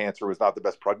childhood cancer was not the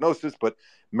best prognosis, but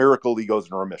miracle, he goes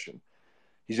into remission.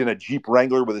 He's in a Jeep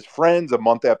Wrangler with his friends. A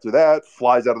month after that,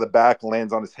 flies out of the back,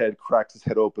 lands on his head, cracks his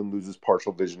head open, loses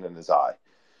partial vision in his eye.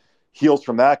 Heals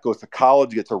from that, goes to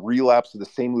college, gets a relapse of the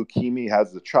same leukemia he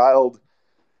has as a child.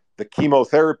 The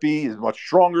chemotherapy is much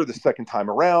stronger the second time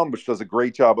around, which does a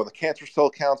great job on the cancer cell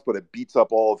counts, but it beats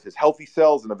up all of his healthy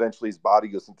cells, and eventually his body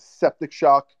goes into septic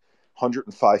shock,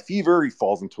 105 fever, he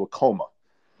falls into a coma.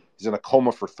 He's in a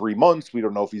coma for 3 months. We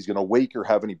don't know if he's going to wake or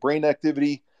have any brain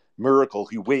activity. Miracle,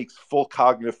 he wakes, full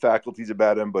cognitive faculties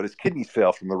about him, but his kidneys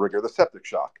fail from the rigor of the septic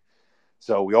shock.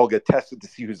 So we all get tested to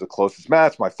see who's the closest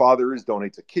match. My father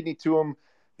donates a kidney to him.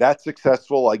 That's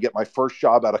successful. I get my first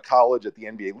job out of college at the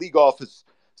NBA league office.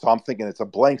 So I'm thinking it's a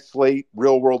blank slate,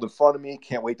 real world in front of me.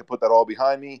 Can't wait to put that all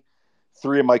behind me.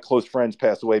 3 of my close friends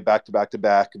pass away back to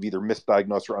back of either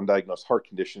misdiagnosed or undiagnosed heart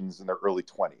conditions in their early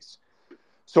 20s.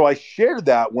 So I share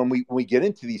that when we get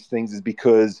into these things is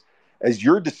because as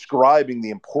you're describing the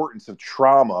importance of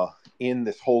trauma in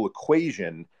this whole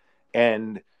equation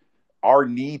and our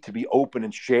need to be open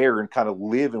and share and kind of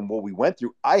live in what we went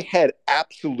through, I had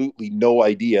absolutely no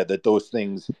idea that those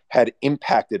things had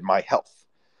impacted my health.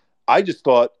 I just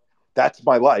thought, that's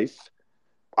my life.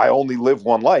 I only live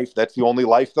one life. That's the only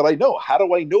life that I know. How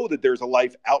do I know that there's a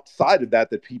life outside of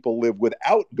that people live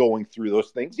without going through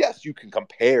those things? Yes, you can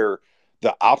compare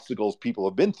the obstacles people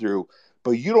have been through,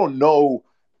 but you don't know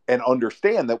and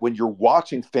understand that when you're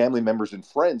watching family members and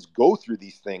friends go through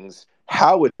these things,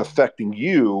 how it's affecting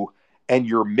you and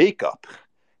your makeup,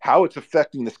 how it's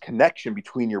affecting this connection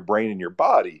between your brain and your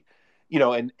body.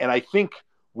 And I think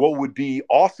what would be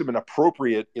awesome and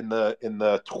appropriate in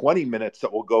the 20 minutes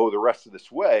that will go the rest of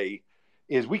this way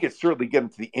is we could certainly get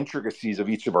into the intricacies of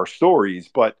each of our stories.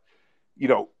 But,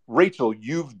 Rachel,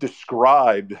 you've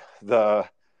described the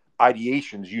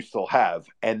ideations you still have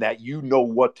and that you know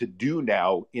what to do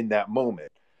now in that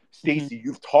moment. Stacey,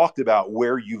 you've talked about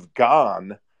where you've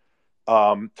gone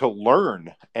to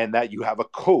learn and that you have a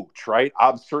coach, right?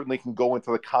 I certainly can go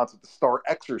into the concept of STAR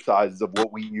exercises of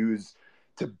what we use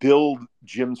to build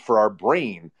gyms for our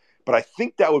brain. But I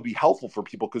think that would be helpful for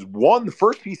people because the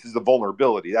first piece is the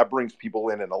vulnerability. That brings people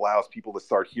in and allows people to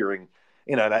start hearing,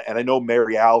 and I know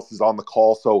Mary Alice is on the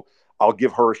call, so I'll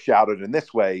give her a shout out in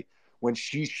this way. When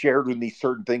she's shared with me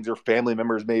certain things her family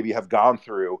members maybe have gone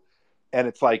through, and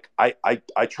it's like,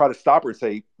 I try to stop her and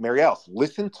say, Mary Alice,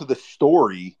 listen to the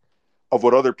story of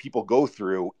what other people go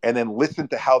through, and then listen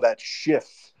to how that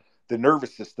shifts the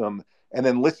nervous system, and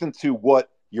then listen to what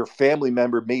your family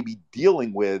member may be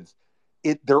dealing with.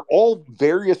 They're all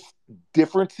various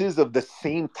differences of the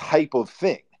same type of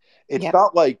thing. It's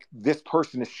not like this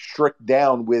person is strict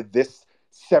down with this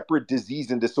separate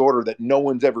disease and disorder that no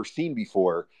one's ever seen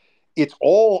before. it's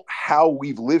all how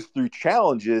we've lived through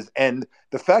challenges. And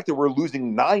the fact that we're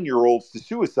losing 9-year-olds to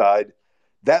suicide,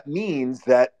 that means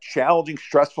that challenging,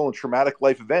 stressful, and traumatic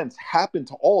life events happen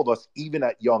to all of us, even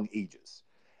at young ages.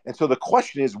 And so the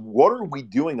question is, what are we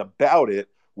doing about it?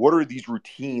 What are these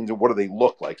routines and what do they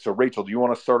look like? So, Rachel, do you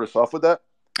want to start us off with that?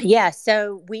 Yeah.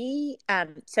 So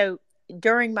so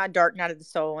during my dark night of the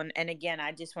soul, and again,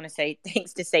 I just want to say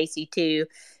thanks to Stacey too,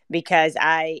 because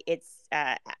I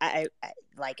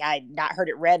not heard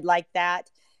it read like that.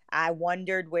 I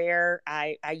wondered where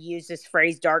I used this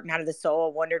phrase "dark night of the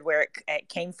soul." I wondered where it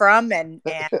came from, and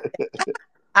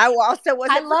I also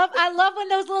wasn't. I love when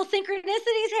those little synchronicities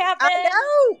I happen.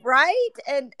 know, right?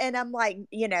 And I'm like,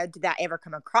 did I ever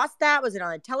come across that? Was it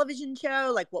on a television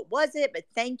show? Like, what was it? But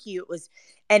thank you. It was,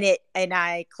 and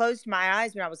I closed my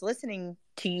eyes when I was listening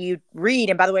to you read.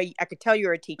 And by the way, I could tell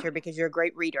you're a teacher because you're a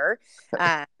great reader.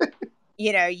 Uh,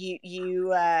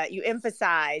 you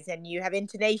emphasize and you have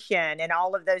intonation and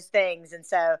all of those things, and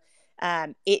so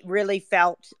it really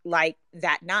felt like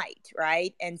that night,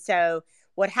 right? And so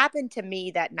what happened to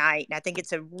me that night, and I think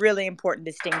it's a really important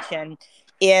distinction,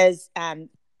 is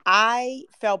I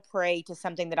fell prey to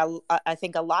something that I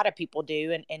think a lot of people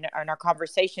do in our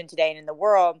conversation today and in the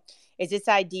world, is this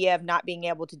idea of not being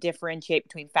able to differentiate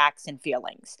between facts and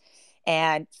feelings.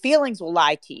 And feelings will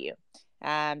lie to you.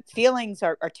 Feelings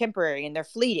are temporary and they're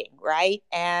fleeting, right?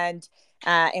 And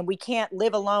we can't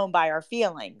live alone by our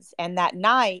feelings. And that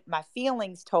night, my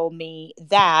feelings told me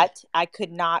that I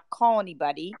could not call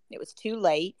anybody. It was too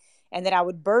late, and that I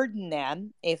would burden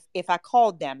them if I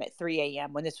called them at 3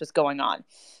 a.m. when this was going on.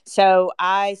 So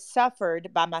I suffered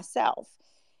by myself.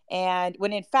 And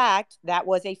when in fact, that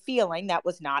was a feeling, that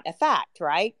was not a fact,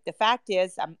 right? The fact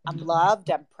is, I'm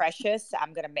loved, I'm precious,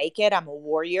 I'm going to make it, I'm a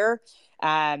warrior.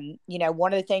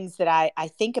 One of the things that I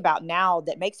think about now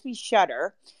that makes me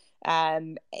shudder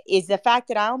is the fact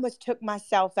that I almost took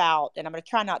myself out, and I'm going to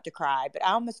try not to cry, but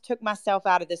I almost took myself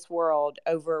out of this world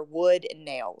over wood and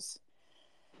nails.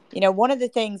 One of the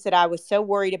things that I was so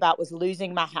worried about was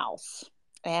losing my house.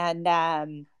 And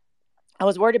I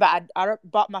was worried about, I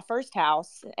bought my first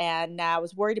house and I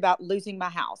was worried about losing my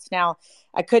house. Now,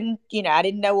 I couldn't, I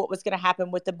didn't know what was going to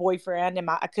happen with the boyfriend, and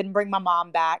I couldn't bring my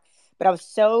mom back. But I was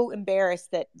so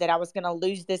embarrassed that I was going to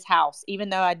lose this house, even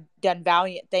though I'd done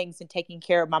valiant things in taking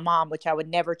care of my mom, which I would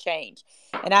never change.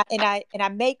 And I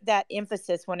make that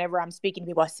emphasis whenever I'm speaking to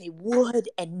people. I say wood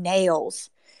and nails,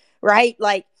 right?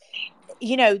 Like,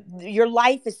 your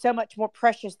life is so much more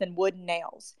precious than wood and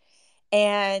nails.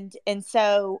 And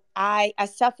so I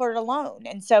suffered alone.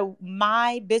 And so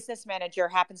my business manager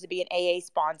happens to be an AA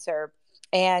sponsor,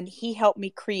 and he helped me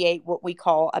create what we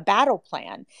call a battle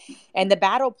plan. And the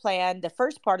battle plan, the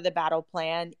first part of the battle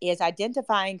plan, is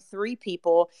identifying 3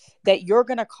 people that you're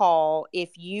going to call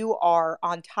if you are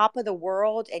on top of the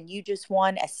world and you just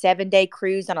won a 7-day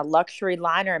cruise on a luxury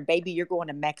liner, and baby, you're going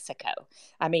to Mexico.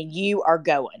 I mean, you are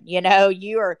going,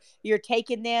 you're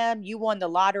taking them, you won the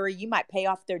lottery, you might pay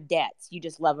off their debts, you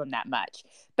just love them that much.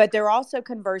 But they're also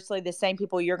conversely the same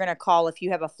people you're going to call if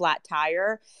you have a flat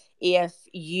tire, if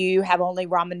you have only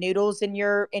ramen noodles in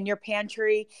your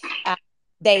pantry. uh,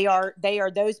 they are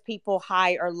those people,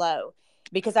 high or low.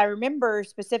 Because I remember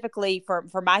specifically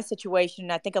for my situation,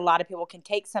 and I think a lot of people can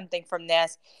take something from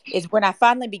this, is when I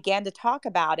finally began to talk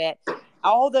about it,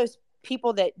 all those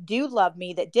people that do love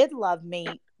me, that did love me,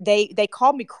 they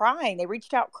called me crying. They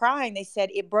reached out crying. They said,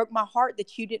 it broke my heart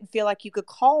that you didn't feel like you could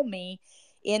call me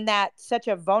in that such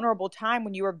a vulnerable time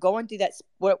when you were going through that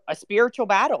a spiritual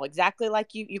battle, exactly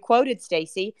like you quoted,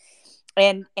 Stacey,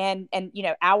 and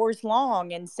hours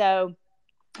long. And so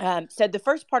the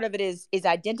first part of it is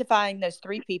identifying those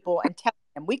 3 people and telling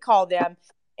them. We call them,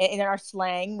 in our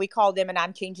slang, we call them, and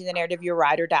I'm changing the narrative, your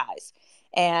ride or dies.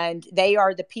 And they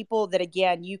are the people that,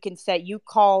 again, you can say, you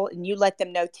call and you let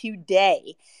them know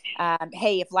today,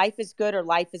 hey, if life is good or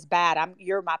life is bad,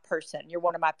 you're my person. You're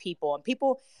one of my people. And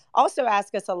people also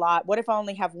ask us a lot, what if I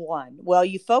only have one? Well,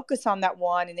 you focus on that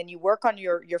one, and then you work on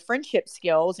your friendship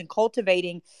skills and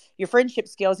cultivating your friendship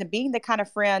skills and being the kind of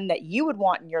friend that you would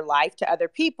want in your life to other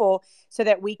people, so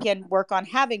that we can work on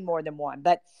having more than one.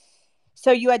 But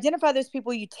so you identify those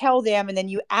people, you tell them, and then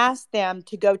you ask them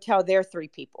to go tell their 3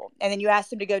 people, and then you ask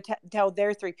them to go tell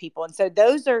their 3 people. And so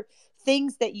those are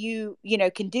things that you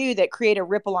can do that create a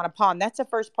ripple on a pond. That's the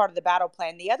first part of the battle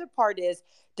plan. The other part is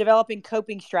developing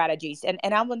coping strategies. And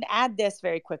I'm going to add this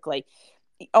very quickly.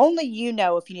 Only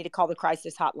if you need to call the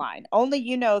crisis hotline. Only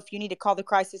if you need to call the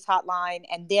crisis hotline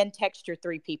and then text your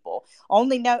 3 people.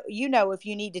 Only if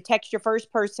you need to text your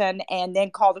first person and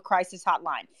then call the crisis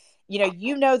hotline.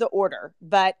 you know the order,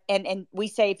 but and we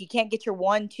say if you can't get your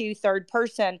one, two, third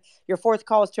person, your fourth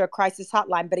call is to a crisis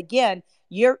hotline. But again,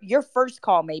 your first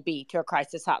call may be to a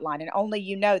crisis hotline, and only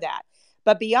you know that.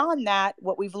 But beyond that,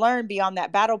 what we've learned beyond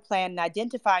that battle plan and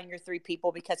identifying your three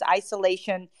people, because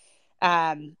isolation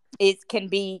is can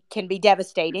be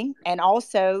devastating, and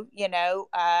also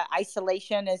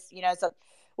isolation is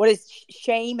what is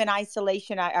shame and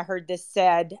isolation. I heard this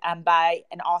said by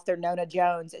an author, Nona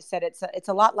Jones. It said it's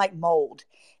a lot like mold.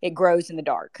 It grows in the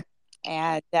dark.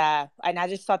 And I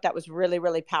just thought that was really,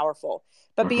 really powerful.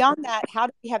 But beyond that, how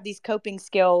do we have these coping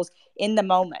skills in the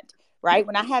moment, right?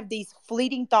 When I have these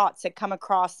fleeting thoughts that come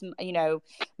across,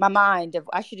 my mind of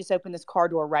I should just open this car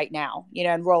door right now,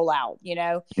 and roll out,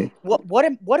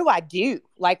 what do I do?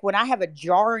 Like when I have a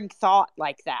jarring thought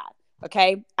like that,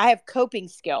 okay, I have coping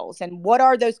skills. And what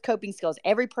are those coping skills?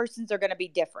 Every person's are going to be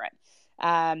different.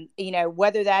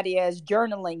 Whether that is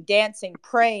journaling, dancing,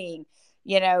 praying,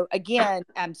 again,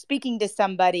 speaking to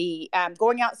somebody,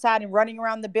 going outside and running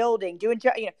around the building, doing,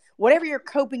 whatever your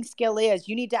coping skill is,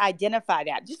 you need to identify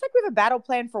that. Just like we have a battle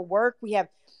plan for work, we have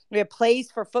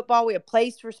plays for football, we have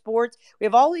plays for sports, we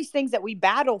have all these things that we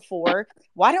battle for.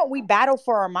 Why don't we battle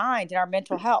for our mind and our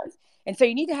mental health? And so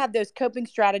you need to have those coping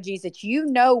strategies that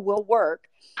will work.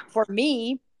 For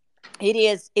me, it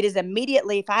is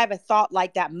immediately, if I have a thought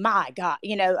like that, my God,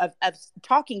 of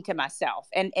talking to myself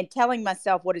and telling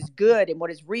myself what is good and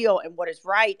what is real and what is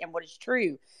right and what is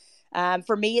true.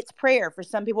 For me, it's prayer. For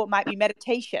some people, it might be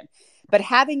meditation. But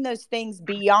having those things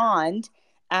beyond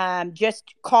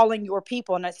just calling your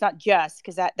people, and it's not just,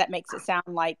 because that makes it sound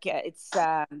like it's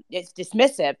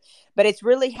dismissive, but it's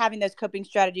really having those coping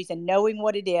strategies and knowing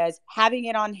what it is, having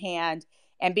it on hand,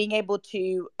 and being able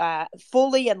to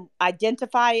fully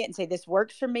identify it and say, this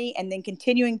works for me, and then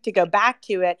continuing to go back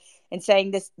to it and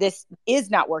saying, this is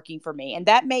not working for me. And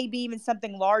that may be even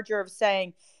something larger of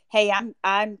saying, hey,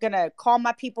 I'm going to call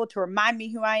my people to remind me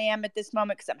who I am at this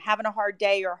moment because I'm having a hard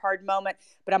day or a hard moment,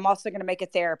 but I'm also going to make a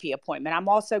therapy appointment. I'm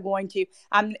also going to,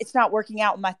 it's not working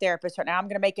out with my therapist right now. I'm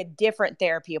going to make a different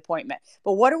therapy appointment.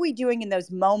 But what are we doing in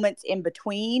those moments in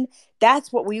between?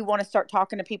 That's what we want to start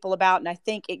talking to people about. And I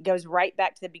think it goes right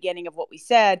back to the beginning of what we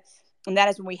said. And that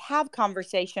is when we have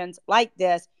conversations like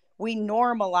this, we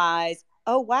normalize,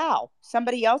 oh, wow,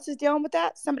 somebody else is dealing with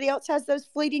that. Somebody else has those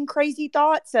fleeting, crazy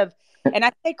thoughts of, and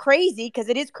I say crazy because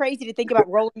it is crazy to think about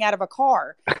rolling out of a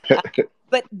car,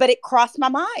 but it crossed my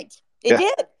mind. It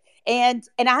did, and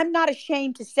I'm not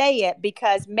ashamed to say it,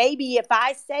 because maybe if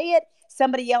I say it,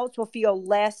 somebody else will feel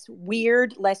less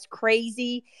weird, less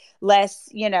crazy, less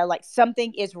like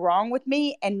something is wrong with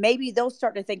me, and maybe they'll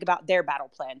start to think about their battle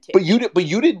plan too. But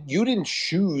you didn't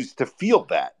choose to feel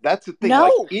that. That's the thing. No,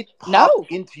 like it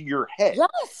popped into your head.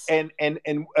 Yes, and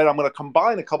I'm going to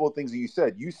combine a couple of things that you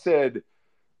said. You said,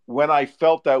 when I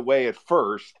felt that way at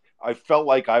first, I felt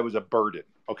like I was a burden.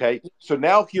 Okay. So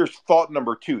now here's thought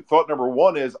number two. Thought number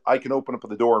one is I can open up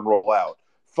the door and roll out.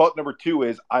 Thought number two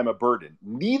is I'm a burden.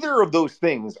 Neither of those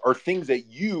things are things that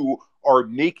you are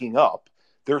making up.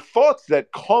 They're thoughts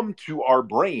that come to our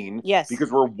brain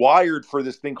because we're wired for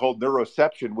this thing called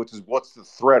neuroception, which is what's the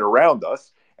threat around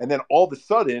us. And then all of a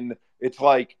sudden it's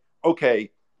like,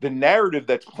 okay, the narrative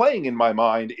that's playing in my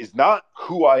mind is not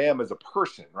who I am as a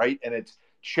person, right? And it's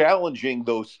challenging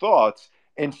those thoughts.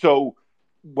 And so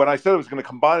when I said I was going to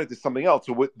combine it to something else,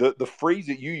 so with the phrase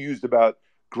that you used about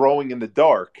growing in the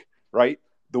dark, right?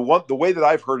 The way that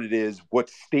I've heard it is, what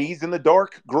stays in the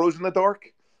dark grows in the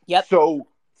dark. Yep. So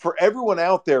for everyone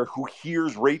out there who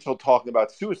hears Rachel talking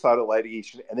about suicidal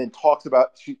ideation and then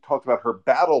she talks about her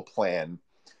battle plan,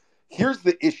 here's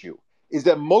the issue, is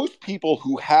that most people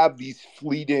who have these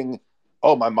fleeting,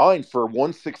 oh, my mind for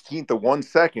 1/16 of 1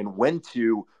 second went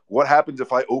to, what happens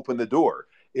if I open the door?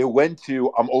 It went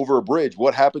to, I'm over a bridge.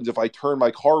 What happens if I turn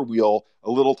my car wheel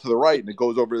a little to the right and it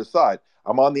goes over the side?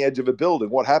 I'm on the edge of a building.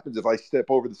 What happens if I step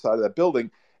over the side of that building?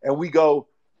 And we go,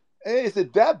 hey, is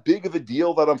it that big of a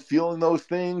deal that I'm feeling those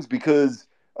things? Because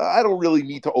I don't really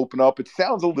need to open up. It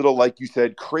sounds a little, like you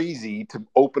said, crazy to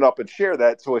open up and share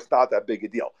that, so it's not that big a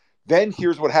deal. Then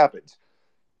here's what happens.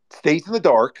 Stays in the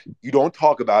dark. You don't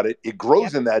talk about it. It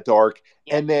grows in that dark.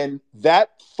 And then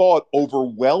that thought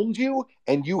overwhelmed you,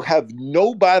 and you have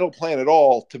no battle plan at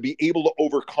all to be able to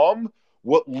overcome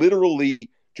what literally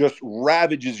just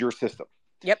ravages your system.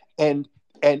 And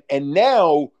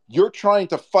now you're trying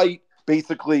to fight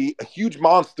basically a huge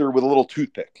monster with a little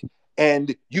toothpick,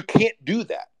 and you can't do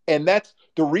that. And that's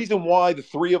the reason why the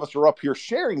three of us are up here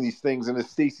sharing these things. And as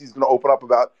Stacey's going to open up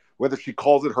about whether she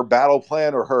calls it her battle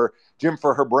plan or her gym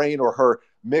for her brain or her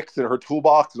mix and her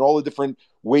toolbox and all the different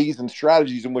ways and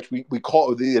strategies in which we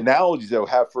call the analogies that we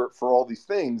have for all these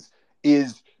things.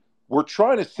 is we're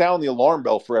trying to sound the alarm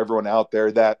bell for everyone out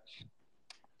there that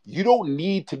you don't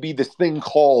need to be this thing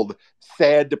called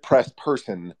sad, depressed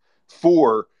person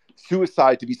for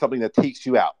suicide to be something that takes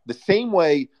you out. The same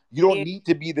way you don't need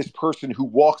to be this person who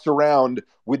walks around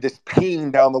with this pain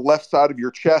down the left side of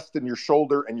your chest and your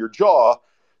shoulder and your jaw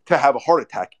to have a heart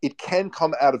attack. It can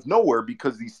come out of nowhere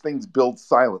because these things build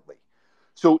silently.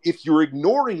 So if you're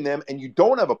ignoring them and you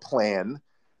don't have a plan,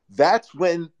 that's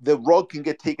when the rug can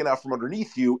get taken out from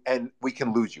underneath you and we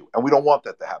can lose you. And we don't want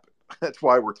that to happen. That's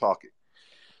why we're talking.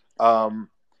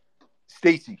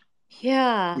 Stacey,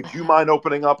 Yeah. would you mind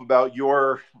opening up about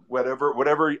your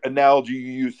whatever analogy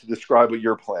you use to describe what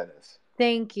your plan is?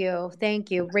 Thank you.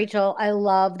 Thank you. Rachel, I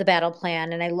love the battle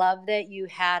plan. And I love that you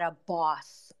had a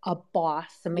boss, a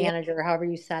Yeah. manager, however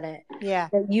you said it, Yeah.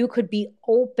 that you could be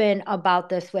open about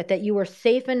this with, that you were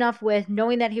safe enough with,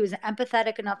 knowing that he was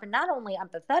empathetic enough, and not only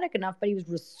empathetic enough, but he was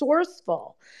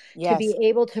resourceful to Yes. be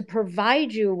able to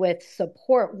provide you with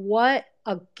support. What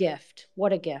a gift.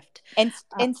 What a gift. And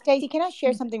Stacey, can I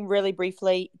share something really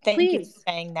briefly? Thank you for Please.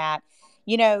 saying that.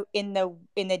 You know,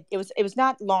 it was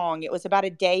not long. It was about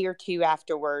a day or two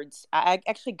afterwards. I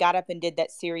actually got up and did that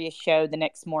serious show the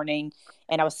next morning,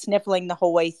 and I was sniffling the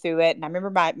whole way through it. And I remember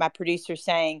my producer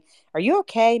saying, "Are you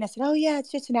okay?" And I said, "Oh yeah,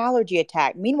 it's just an allergy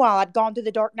attack." Meanwhile, I'd gone through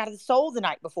the dark night of the soul the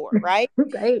night before, right?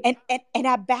 Right. And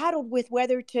I battled with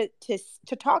whether to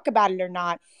talk about it or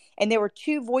not. And there were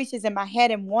two voices in my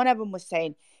head, and one of them was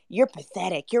saying, "You're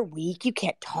pathetic. You're weak. You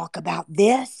can't talk about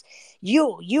this.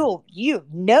 No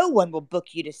one will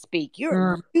book you to speak. You're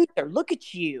a Mm, loser. Look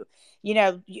at you. You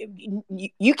know,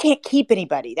 you can't keep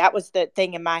anybody." That was the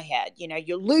thing in my head. You know,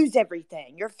 you'll lose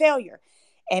everything. You're a failure.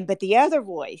 But the other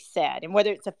voice said, and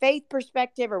whether it's a faith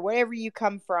perspective or wherever you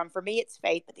come from, for me, it's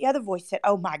faith. But the other voice said,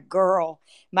 "Oh, my girl,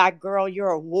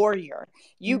 you're a warrior.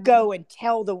 You mm, go and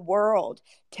tell the world,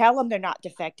 tell them they're not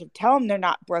defective, tell them they're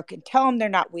not broken, tell them they're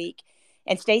not weak."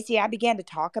 And Stacey, I began to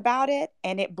talk about it,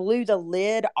 and it blew the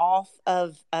lid off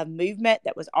of a movement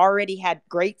that was already had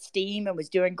great steam and was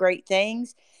doing great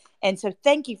things. And so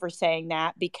thank you for saying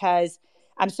that, because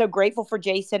I'm so grateful for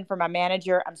Jason, for my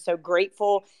manager. I'm so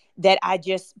grateful that I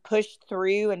just pushed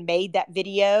through and made that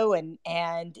video, and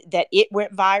that it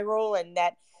went viral, and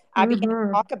that I began to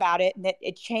mhm, talk about it, and that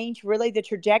it changed really the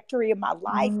trajectory of my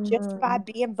life just by mm.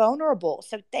 being vulnerable.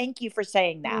 So thank you for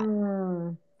saying that.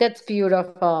 That's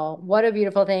beautiful. What a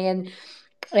beautiful thing.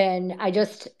 And I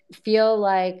just feel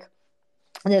like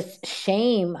this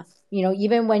shame,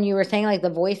 even when you were saying like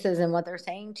the voices and what they're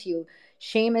saying to you,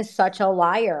 shame is such a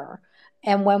liar.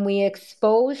 And when we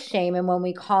expose shame and when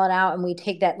we call it out and we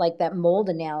take that, like that mold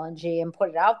analogy, and put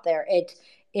it out there,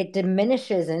 it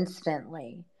diminishes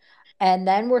instantly. And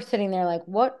then we're sitting there like,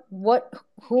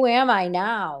 who am I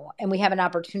now? And we have an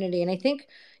opportunity. And I think,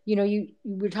 you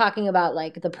were talking about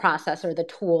like the process or the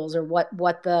tools, or what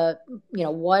the,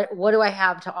 what do I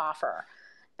have to offer?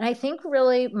 And I think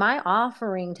really my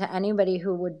offering to anybody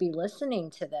who would be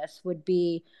listening to this would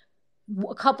be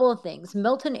a couple of things.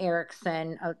 Milton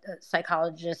Erickson, a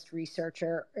psychologist,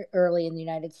 researcher early in the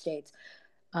United States,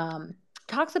 um,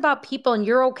 talks about people, and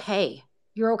you're okay.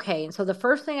 You're okay. And so the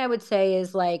first thing I would say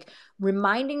is like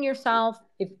reminding yourself,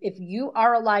 if you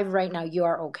are alive right now, you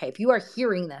are okay. If you are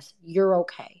hearing this, you're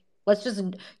okay.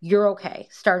 You're okay.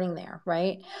 Starting there,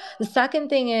 right? The second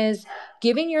thing is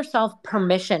giving yourself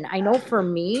permission. I know for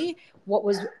me, what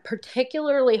was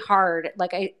particularly hard,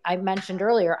 like I mentioned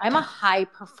earlier, I'm a high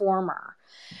performer.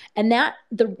 And that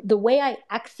the way I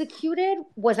executed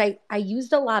was I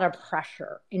used a lot of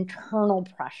pressure, internal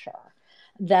pressure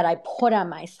that I put on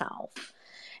myself,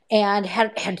 and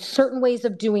had certain ways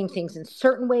of doing things and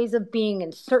certain ways of being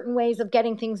and certain ways of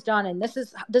getting things done. And this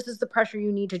is the pressure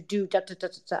you need to do. Da, da, da,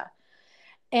 da, da.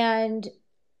 And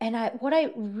what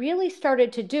I really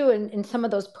started to do in some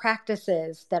of those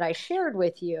practices that I shared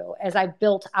with you as I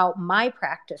built out my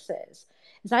practices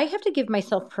is I have to give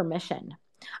myself permission.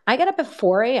 I get up at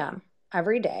 4 a.m.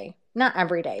 every day. Not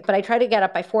every day, but I try to get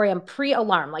up by 4 a.m.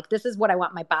 pre-alarm. Like this is what I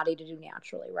want my body to do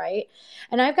naturally, right?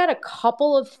 And I've got a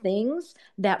couple of things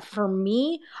that for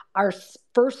me are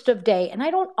first of day. And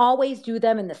I don't always do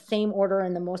them in the same order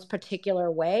in the most particular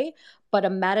way, but a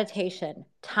meditation,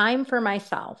 time for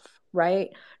myself,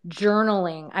 right?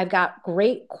 Journaling. I've got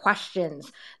great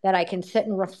questions that I can sit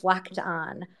and reflect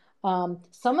on.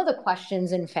 Some of the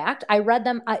questions, in fact, I read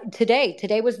them today.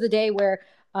 Today was the day where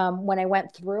when I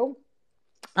went through,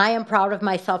 I am proud of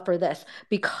myself for this.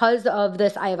 Because of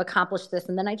this, I have accomplished this.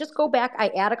 And then I just go back, I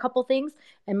add a couple things,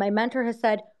 and my mentor has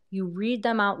said, you read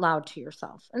them out loud to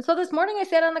yourself. And so this morning I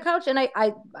sat on the couch and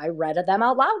I read them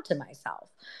out loud to myself.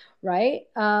 right?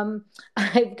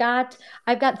 I've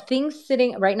got things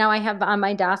sitting right now. I have on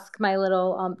my desk my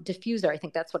little diffuser. I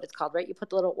think that's what it's called, right? You put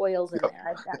the little oils in Yep.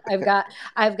 there.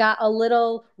 I've got a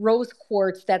little rose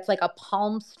quartz that's like a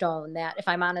palm stone that if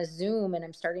I'm on a Zoom and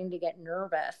I'm starting to get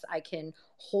nervous, I can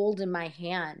hold in my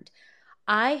hand.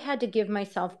 I had to give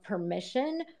myself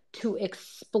permission to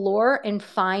explore and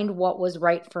find what was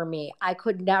right for me. I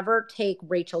could never take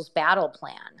Rachel's battle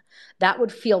plan. That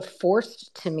would feel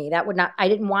forced to me. That would not, I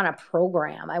didn't want a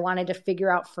program. I wanted to figure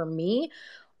out for me.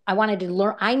 I wanted to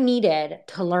learn, I needed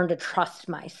to learn to trust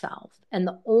myself. And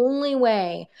the only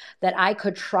way that I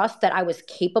could trust that I was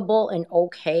capable and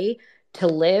okay to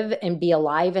live and be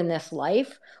alive in this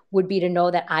life would be to know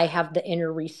that I have the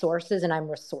inner resources and I'm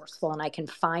resourceful and I can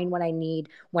find what I need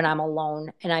when I'm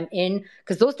alone and I'm in,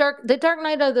 because the dark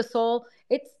night of the soul,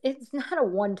 it's not a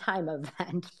one-time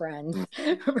event, friends.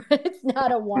 It's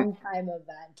not a one-time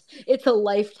event. It's a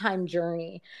lifetime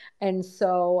journey. And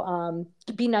so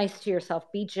be nice to yourself,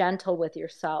 be gentle with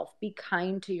yourself, be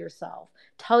kind to yourself,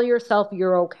 tell yourself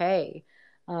you're okay.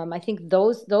 I think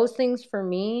those things for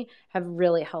me have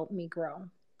really helped me grow.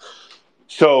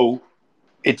 So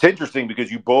it's interesting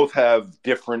because you both have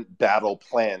different battle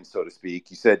plans, so to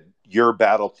speak. You said your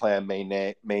battle plan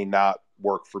may not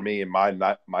work for me, and mine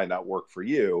might not work for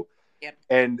you. Yep.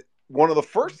 And one of the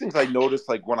first things I noticed,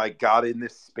 like when I got in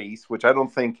this space, which I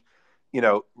don't think,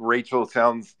 Rachel,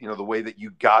 sounds, the way that you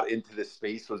got into this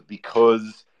space was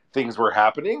because things were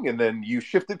happening, and then you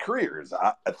shifted careers.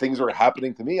 Things were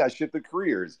happening to me. I shifted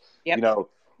careers. Yep.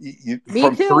 Me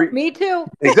From too. three. Me too.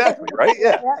 Exactly, right?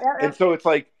 Yeah. Yeah. And so it's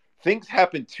like things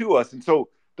happen to us. And so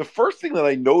the first thing that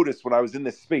I noticed when I was in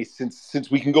this space, since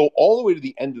we can go all the way to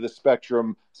the end of the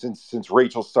spectrum, since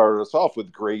Rachel started us off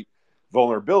with great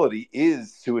vulnerability,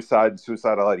 is suicide and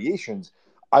suicidal ideations.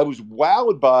 I was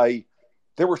wowed by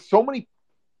there were so many,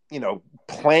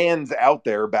 plans out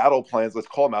there, battle plans, let's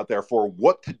call them out there, for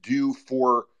what to do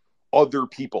for other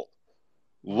people.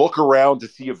 Look around to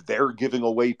see if they're giving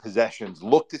away possessions.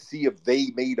 Look to see if they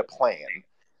made a plan.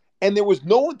 And there was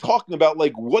no one talking about,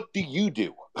 like, what do you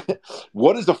do?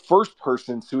 What is a first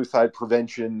person suicide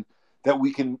prevention that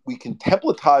we can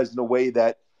templatize in a way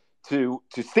that, to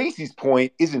Stacey's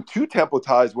point, isn't too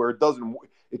templatized where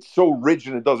it's so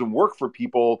rigid it doesn't work for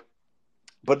people,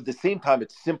 but at the same time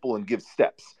it's simple and gives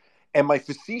steps. And my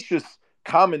facetious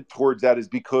comment towards that is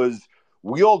because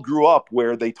we all grew up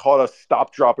where they taught us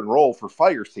stop, drop, and roll for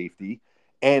fire safety,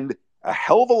 and a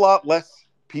hell of a lot less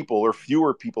people, or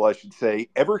fewer people, I should say,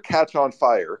 ever catch on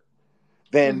fire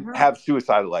than have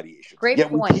suicidal ideations. Great Yet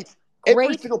we teach point.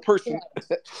 every single person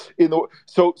in the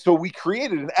so we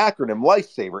created an acronym,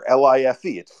 Lifesaver, LIFE.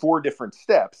 It's 4 different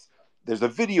steps. There's a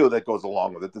video that goes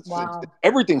along with it.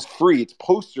 Everything's free. It's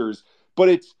posters, but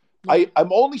it's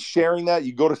I'm only sharing that.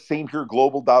 You go to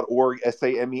samehereglobal.org,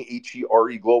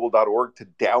 SAMEHERE global.org to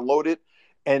download it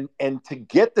and to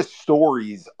get the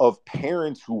stories of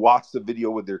parents who watch the video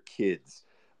with their kids,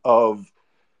 of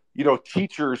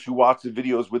teachers who watch the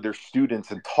videos with their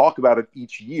students and talk about it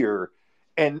each year.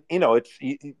 And it's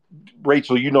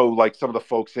Rachel, like some of the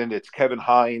folks in it's Kevin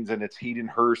Hines and it's Hayden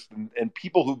Hurst and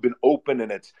people who've been open,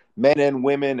 and it's men and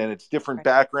women and it's different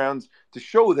backgrounds, to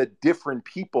show that different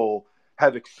people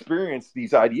have experienced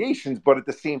these ideations, but at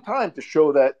the same time to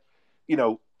show that,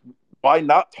 why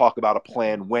not talk about a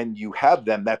plan when you have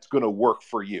them that's going to work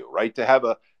for you, right? To have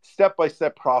a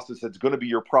step-by-step process that's going to be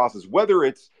your process, whether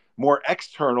it's more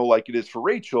external like it is for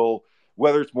Rachel,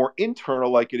 whether it's more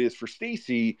internal like it is for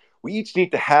Stacey. We each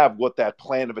need to have what that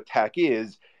plan of attack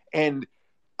is. And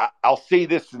I'll say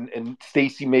this, and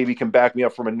Stacey maybe can back me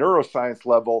up from a neuroscience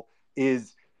level,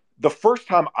 is the first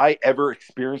time I ever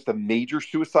experienced a major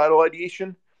suicidal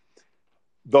ideation,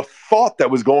 the thought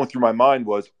that was going through my mind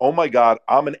was, oh my God,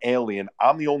 I'm an alien.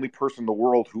 I'm the only person in the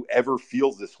world who ever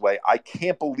feels this way. I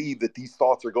can't believe that these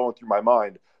thoughts are going through my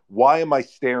mind. Why am I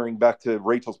staring, back to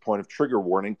Rachel's point of trigger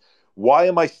warning? Why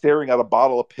am I staring at a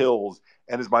bottle of pills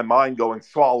and is my mind going,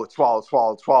 swallow it, swallow it,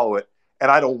 swallow it, swallow it? And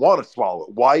I don't want to swallow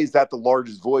it. Why is that the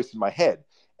largest voice in my head?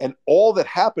 And all that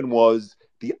happened was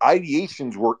the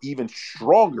ideations were even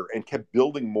stronger and kept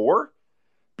building more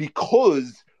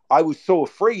because I was so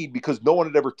afraid, because no one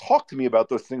had ever talked to me about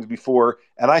those things before.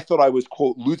 And I thought I was,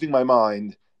 quote, losing my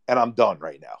mind and I'm done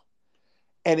right now.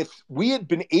 And if we had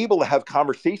been able to have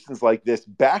conversations like this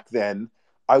back then,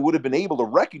 I would have been able to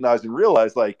recognize and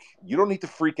realize, like, you don't need to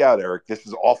freak out, Eric. This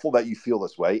is awful that you feel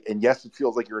this way. And yes, it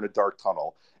feels like you're in a dark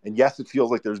tunnel. And yes, it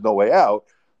feels like there's no way out.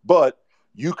 But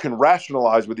you can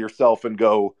rationalize with yourself and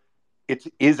go, it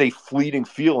is a fleeting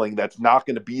feeling that's not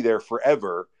going to be there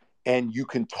forever. And you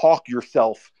can talk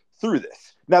yourself through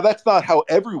this. Now, that's not how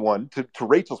everyone, to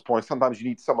Rachel's point, sometimes you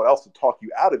need someone else to talk you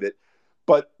out of it.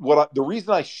 But the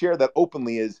reason I share that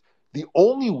openly is the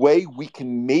only way we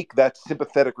can make that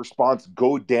sympathetic response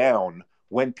go down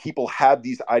when people have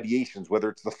these ideations, whether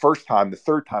it's the first time, the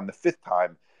third time, the fifth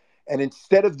time, and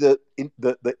instead of the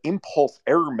impulse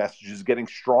error messages getting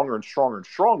stronger and stronger and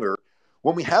stronger,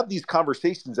 when we have these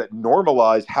conversations that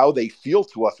normalize how they feel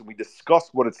to us and we discuss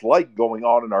what it's like going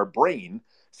on in our brain,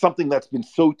 something that's been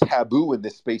so taboo in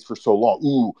this space for so long.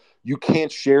 Ooh, you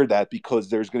can't share that because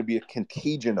there's going to be a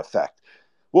contagion effect.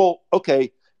 Well,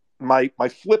 okay, my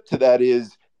flip to that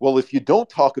is, well, if you don't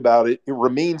talk about it, it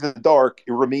remains in the dark,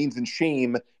 it remains in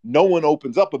shame, no one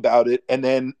opens up about it, and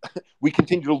then we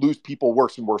continue to lose people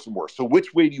worse and worse and worse. So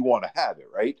which way do you want to have it,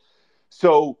 right?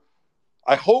 So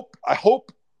I hope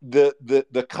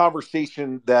the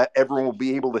conversation that everyone will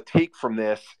be able to take from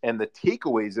this, and the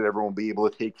takeaways that everyone will be able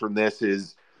to take from this,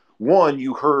 is, one,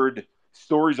 you heard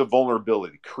stories of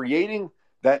vulnerability, creating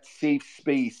that safe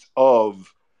space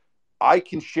of, I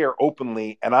can share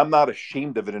openly and I'm not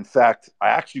ashamed of it. In fact, I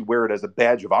actually wear it as a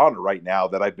badge of honor right now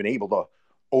that I've been able to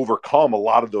overcome a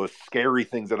lot of those scary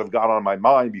things that have gone on my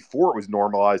mind before it was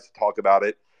normalized to talk about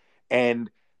it,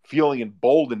 and feeling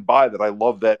emboldened by that. I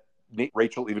love that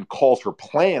Rachel even calls her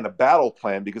plan a battle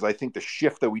plan, because I think the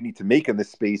shift that we need to make in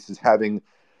this space is having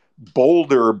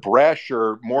bolder,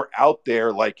 brasher, more out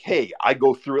there, like, hey, I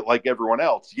go through it like everyone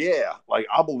else. Yeah, like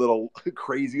I'm a little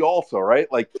crazy also, right?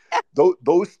 Like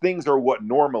those things are what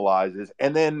normalizes.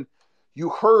 And then you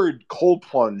heard cold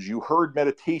plunge, you heard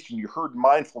meditation, you heard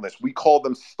mindfulness. We call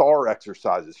them STAR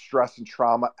exercises: stress and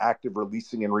trauma, active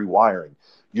releasing, and rewiring.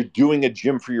 You're doing a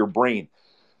gym for your brain.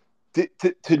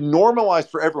 To normalize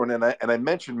for everyone, and I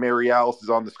mentioned Mary Alice is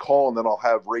on this call, and then I'll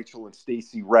have Rachel and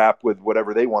Stacey wrap with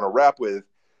whatever they want to wrap with.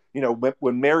 You know,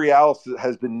 when Mary Alice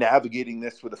has been navigating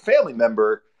this with a family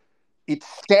member, it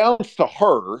sounds to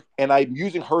her, and I'm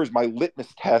using her as my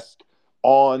litmus test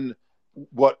on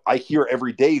what I hear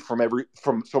every day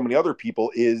from so many other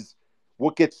people, is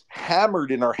what gets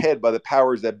hammered in our head by the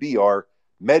powers that be are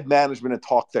med management and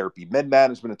talk therapy, med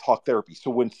management and talk therapy.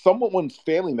 So when someone's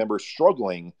family member is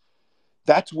struggling,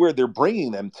 that's where they're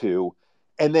bringing them to.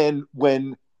 And then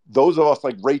when those of us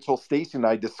like Rachel, Stacey, and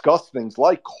I discuss things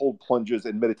like cold plunges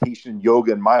and meditation and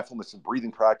yoga and mindfulness and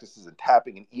breathing practices and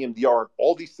tapping and EMDR and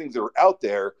all these things that are out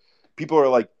there, people are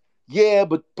like, yeah,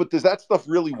 but does that stuff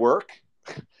really work?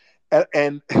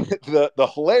 And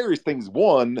the hilarious thing is,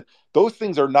 one, those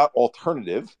things are not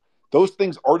alternative. Those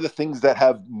things are the things that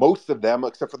have, most of them,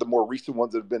 except for the more recent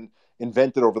ones that have been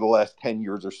invented over the last 10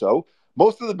 years or so,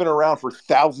 most of them have been around for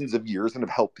thousands of years and have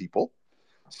helped people.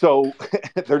 So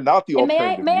they're not the And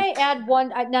alternative. may I add one?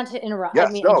 Not to interrupt. Yes,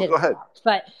 I mean, no, I did go ahead. interrupt,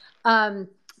 but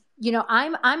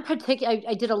I'm particular.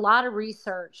 I did a lot of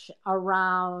research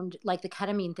around like the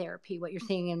ketamine therapy, what you're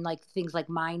seeing in like things like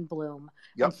Mind Bloom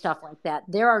and stuff like that.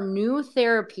 There are new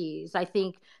therapies. I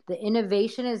think the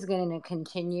innovation is going to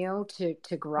continue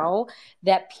to grow.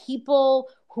 That people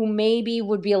who maybe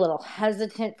would be a little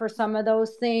hesitant for some of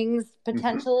those things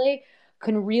potentially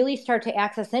can really start to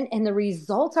access in, and the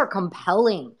results are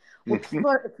compelling.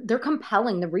 They're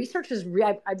compelling. The research is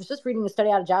I was just reading a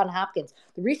study out of Johns Hopkins.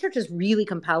 The research is really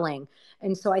compelling.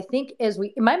 And so I think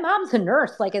my mom's a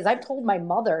nurse, like as I've told my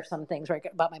mother some things right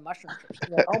about my mushrooms,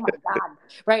 she's like, oh my God,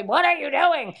 right. What are you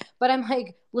doing? But I'm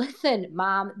like, listen,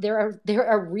 Mom, there's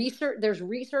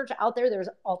research out there. There's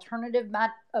alternative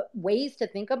ways to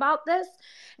think about this.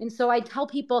 And so I tell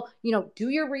people, do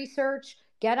your research.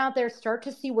 Get out there, start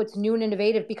to see what's new and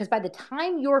innovative, because by the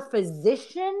time your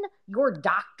physician, your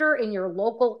doctor in your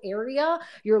local area,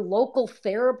 your local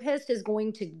therapist is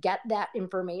going to get that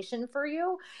information for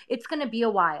you, it's going to be a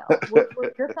while.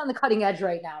 We're just on the cutting edge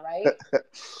right now, right?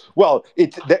 Well,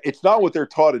 it's not what they're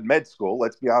taught in med school.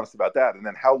 Let's be honest about that. And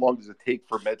then how long does it take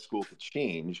for med school to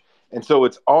change? And so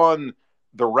it's on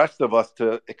the rest of us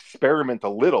to experiment a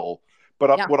little.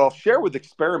 But what I'll share with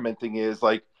experimenting is,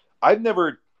 like, I've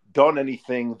never done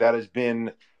anything that has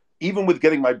been, even with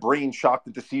getting my brain shocked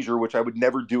into seizure, which I would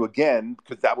never do again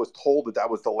because that was told that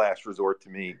was the last resort to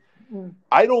me.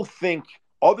 I don't think,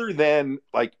 other than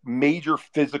like major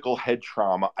physical head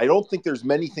trauma, I don't think there's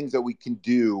many things that we can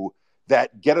do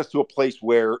that get us to a place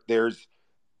where there's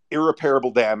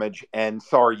irreparable damage and,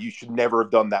 sorry, you should never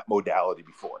have done that modality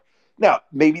before. Now,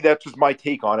 maybe that's just my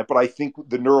take on it, but I think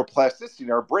the neuroplasticity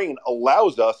in our brain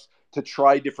allows us to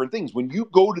try different things. When you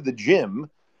go to the gym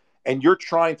and you're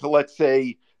trying to, let's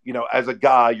say, as a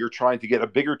guy, you're trying to get a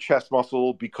bigger chest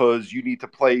muscle because you need to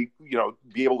play,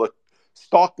 be able to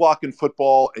stalk block in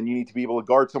football, and you need to be able to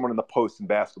guard someone in the post in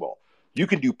basketball. You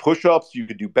can do push-ups, you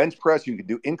can do bench press, you can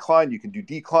do incline, you can do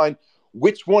decline.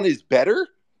 which one is better?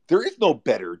 There is no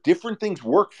better. Different things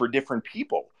work for different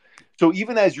people. So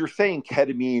even as you're saying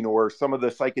ketamine or some of the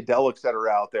psychedelics that are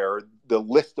out there, the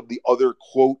list of the other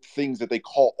quote things that they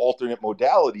call alternate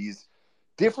modalities,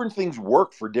 different things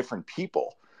work for different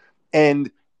people. And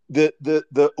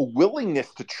the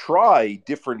willingness to try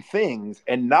different things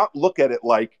and not look at it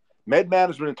like med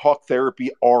management and talk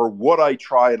therapy are what I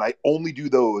try and I only do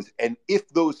those. And if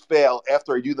those fail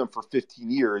after I do them for 15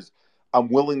 years, I'm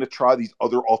willing to try these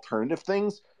other alternative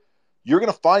things. You're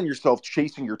going to find yourself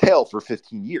chasing your tail for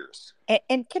 15 years.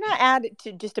 And can I add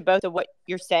to both of what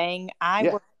you're saying? I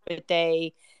Yeah. work with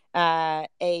a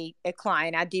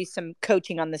client. I do some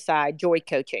coaching on the side, joy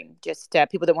coaching, just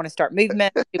people that want to start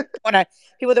movement,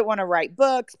 people that want to write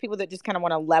books, people that just kind of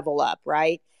want to level up,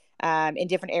 right? In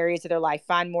different areas of their life,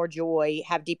 find more joy,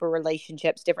 have deeper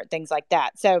relationships, different things like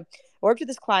that. So I worked with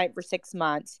this client for 6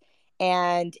 months,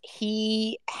 and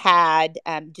he had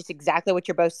just exactly what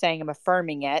you're both saying. I'm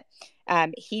affirming it.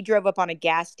 He drove up on a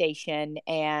gas station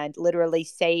and literally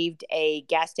saved a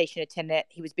gas station attendant.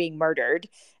 He was being murdered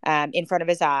in front of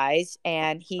his eyes.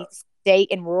 And he stayed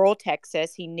in rural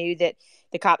Texas. He knew that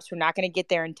the cops were not going to get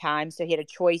there in time. So he had a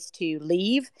choice to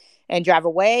leave and drive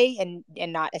away and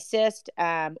not assist,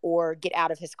 or get out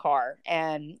of his car.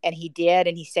 And he did.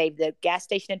 And he saved the gas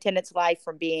station attendant's life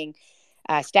from being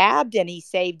stabbed, and he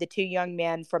saved the two young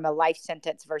men from a life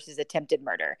sentence versus attempted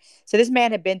murder. So this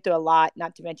man had been through a lot,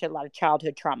 not to mention a lot of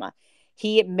childhood trauma.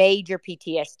 He had major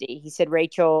PTSD. He said,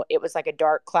 Rachel, it was like a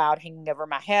dark cloud hanging over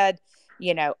my head,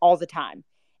 all the time.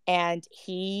 And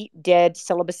he did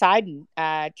psilocybin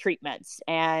treatments,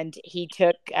 and he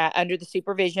took under the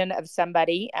supervision of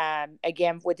somebody.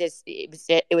 Again, with his,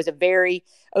 it was a very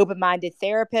open-minded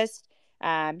therapist.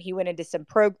 He went into some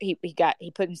he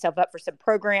put himself up for some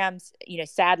programs.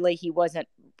 Sadly, he wasn't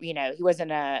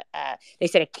they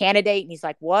said a candidate, and he's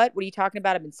like, what are you talking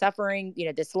about? I've been suffering,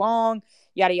 this long,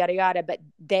 yada, yada, yada. But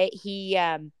he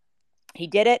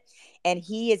did it, and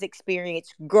he has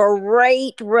experienced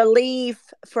great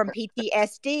relief from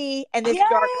PTSD and this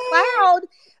dark cloud.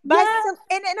 But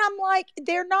and I'm like,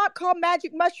 they're not called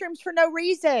magic mushrooms for no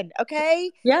reason. Okay.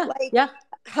 Yeah. Like, yeah.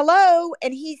 hello.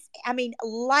 And he's,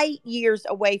 light years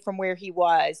away from where he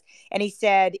was. And he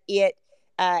said he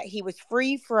was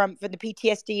free from the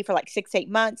PTSD for like 6-8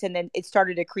 months, and then it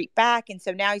started to creep back. And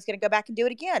so now he's going to go back and do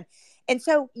it again. And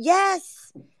so,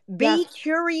 yes, be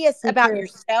curious about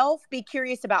yourself, be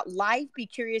curious about life, be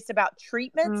curious about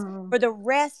treatments for the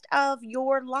rest of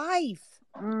your life.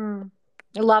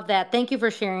 I love that. Thank you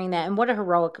for sharing that. And what a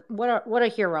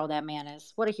hero that man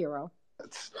is. What a hero.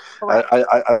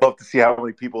 I love to see how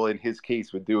many people in his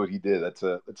case would do what he did.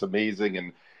 That's amazing.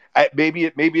 And maybe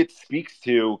it speaks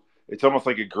to, it's almost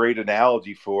like a great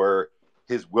analogy for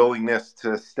his willingness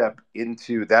to step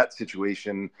into that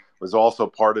situation was also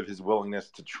part of his willingness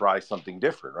to try something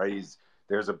different, right?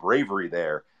 There's a bravery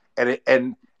there.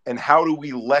 And how do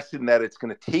we lessen that it's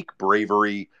going to take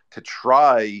bravery to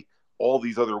try all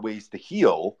these other ways to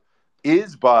heal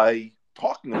is by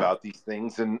talking about these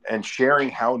things and sharing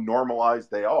how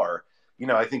normalized they are.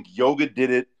 I think yoga did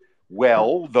it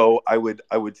well, though I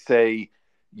would say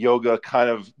yoga kind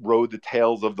of rode the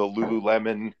tails of the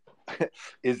Lululemon.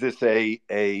 Is this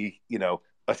a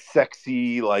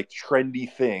sexy, like, trendy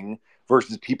thing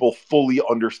versus people fully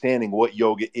understanding what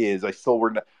yoga is?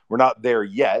 We're not there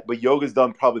yet, but yoga's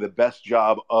done probably the best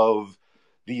job of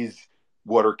these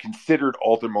what are considered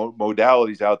alternate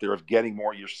modalities out there of getting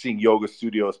more. You're seeing yoga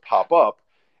studios pop up,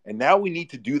 and now we need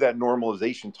to do that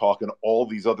normalization talk and all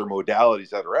these other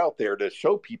modalities that are out there to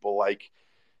show people, like,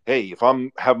 hey, if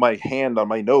I'm have my hand on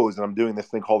my nose and I'm doing this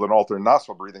thing called an alternate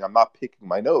nostril breathing, I'm not picking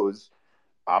my nose.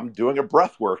 I'm doing a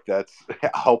breath work that's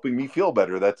helping me feel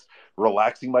better. That's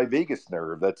relaxing my vagus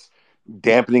nerve. That's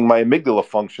dampening my amygdala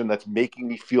function. That's making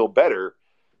me feel better.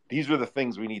 These are the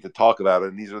things we need to talk about,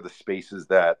 and these are the spaces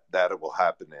that it will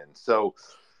happen in. So,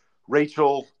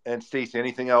 Rachel and Stacey,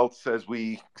 anything else as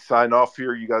we sign off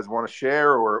here you guys want to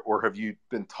share, or have you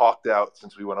been talked out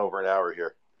since we went over an hour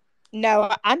here?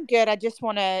 No, I'm good. I just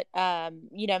want to,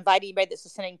 invite anybody that's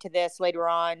listening to this later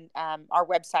on. Our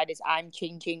website is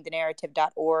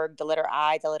imchangingthenarrative.org, the letter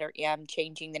I, the letter M,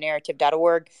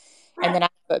 changingthenarrative.org. And then I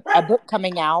have a book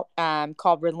coming out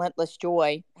called Relentless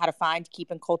Joy, How to Find,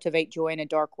 Keep, and Cultivate Joy in a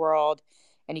Dark World.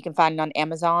 And you can find it on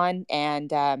Amazon.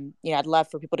 And, I'd love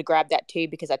for people to grab that too,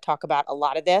 because I talk about a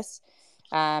lot of this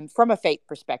from a faith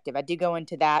perspective. I do go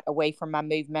into that away from my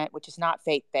movement, which is not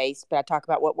faith-based, but I talk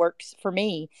about what works for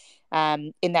me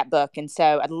in that book. And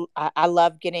so I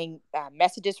love getting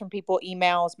messages from people,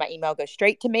 emails. My email goes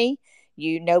straight to me.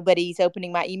 Nobody's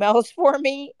opening my emails for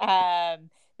me.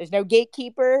 there's no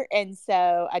gatekeeper. And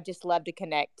so I just love to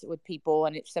connect with people.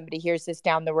 And if somebody hears this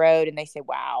down the road and they say,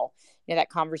 wow,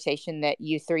 that conversation that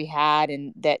you three had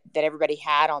and that everybody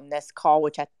had on this call,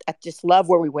 which I just love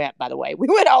where we went, by the way. We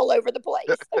went all over the place.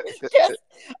 It was just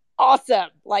awesome.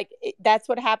 That's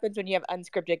what happens when you have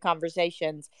unscripted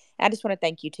conversations. And I just want to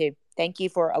thank you too. Thank you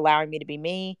for allowing me to be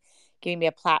me, giving me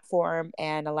a platform,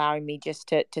 and allowing me just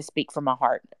to speak from my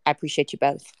heart. I appreciate you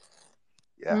both.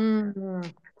 Yeah. Mm-hmm.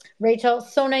 Rachel,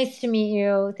 so nice to meet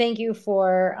you. Thank you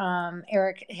for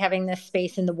Eric having this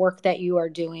space and the work that you are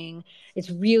doing. It's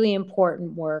really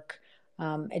important work.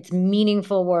 It's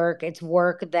meaningful work. It's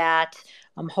work that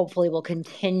hopefully will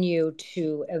continue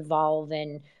to evolve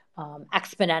and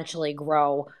exponentially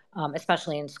grow,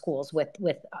 especially in schools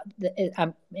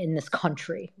in this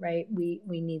country. Right? We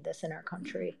need this in our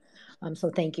country. So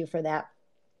thank you for that.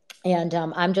 And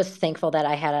I'm just thankful that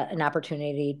I had an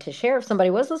opportunity to share. If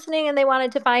somebody was listening and they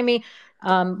wanted to find me,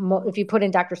 if you put in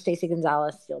Dr. Stacey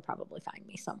Gonzales, you'll probably find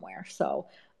me somewhere. So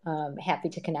happy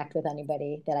to connect with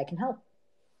anybody that I can help.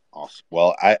 Awesome.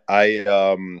 Well,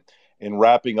 I in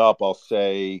wrapping up, I'll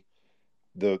say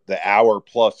the hour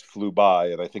plus flew by,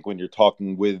 and I think when you're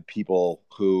talking with people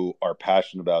who are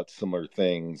passionate about similar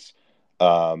things,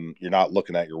 you're not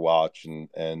looking at your watch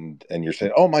and you're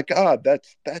saying, oh my god,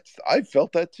 that's I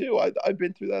felt that too. I've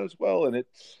been through that as well. And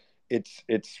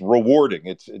it's rewarding.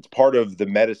 It's part of the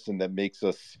medicine that makes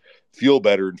us feel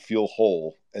better and feel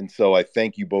whole. And so I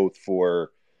thank you both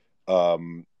for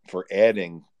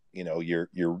adding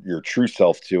your true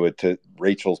self to it. To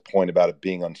Rachel's point about it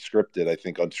being unscripted, I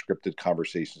think unscripted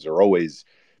conversations are always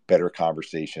better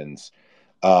conversations.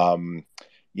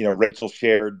 Rachel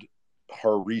shared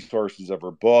her resources of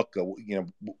her book.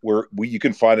 You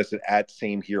can find us at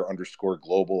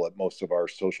 @samehere_global at most of our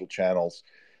social channels.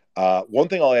 One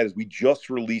thing I'll add is we just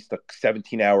released a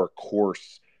 17-hour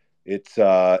course.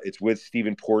 It's with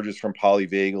Stephen Porges from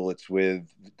Polyvagal. It's with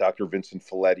Dr. Vincent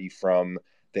Folletti from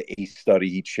the ACE study.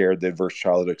 He chaired the Adverse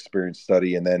Childhood Experience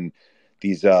study, and then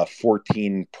these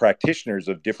 14 practitioners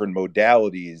of different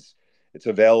modalities. It's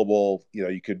available.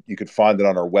 You could find it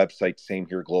on our website,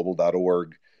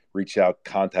 samehereglobal.org. Reach out,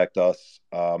 contact us,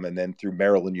 and then through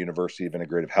Maryland University of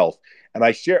Integrative Health. And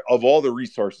I share, of all the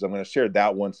resources, I'm going to share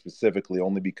that one specifically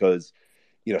only because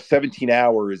 17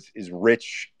 hours is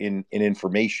rich in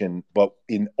information, but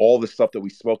in all the stuff that we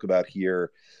spoke about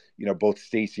here, both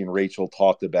Stacey and Rachel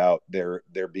talked about there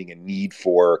being a need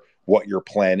for what your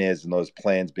plan is and those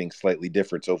plans being slightly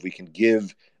different. So if we can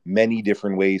give many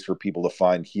different ways for people to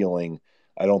find healing,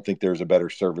 I don't think there's a better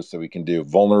service that we can do.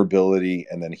 Vulnerability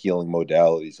and then healing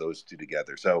modalities, those two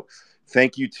together. So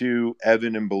thank you to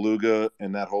Evan and Beluga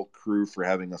and that whole crew for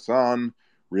having us on.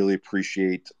 Really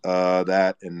appreciate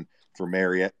that. And for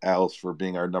Mary Alice for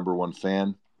being our number one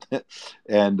fan.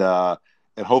 and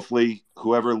hopefully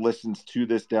whoever listens to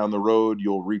this down the road,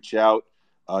 you'll reach out.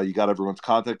 You got everyone's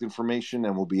contact information,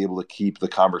 and we'll be able to keep the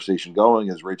conversation going.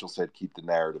 As Rachel said, keep the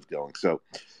narrative going. So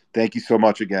thank you so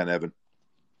much again, Evan.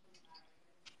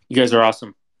 You guys are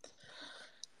awesome.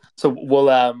 So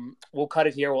we'll cut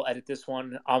it here. We'll edit this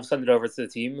one. I'll send it over to the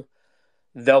team.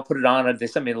 They'll put it on. They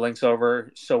sent me the links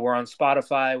over. So we're on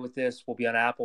Spotify with this. We'll be on Apple.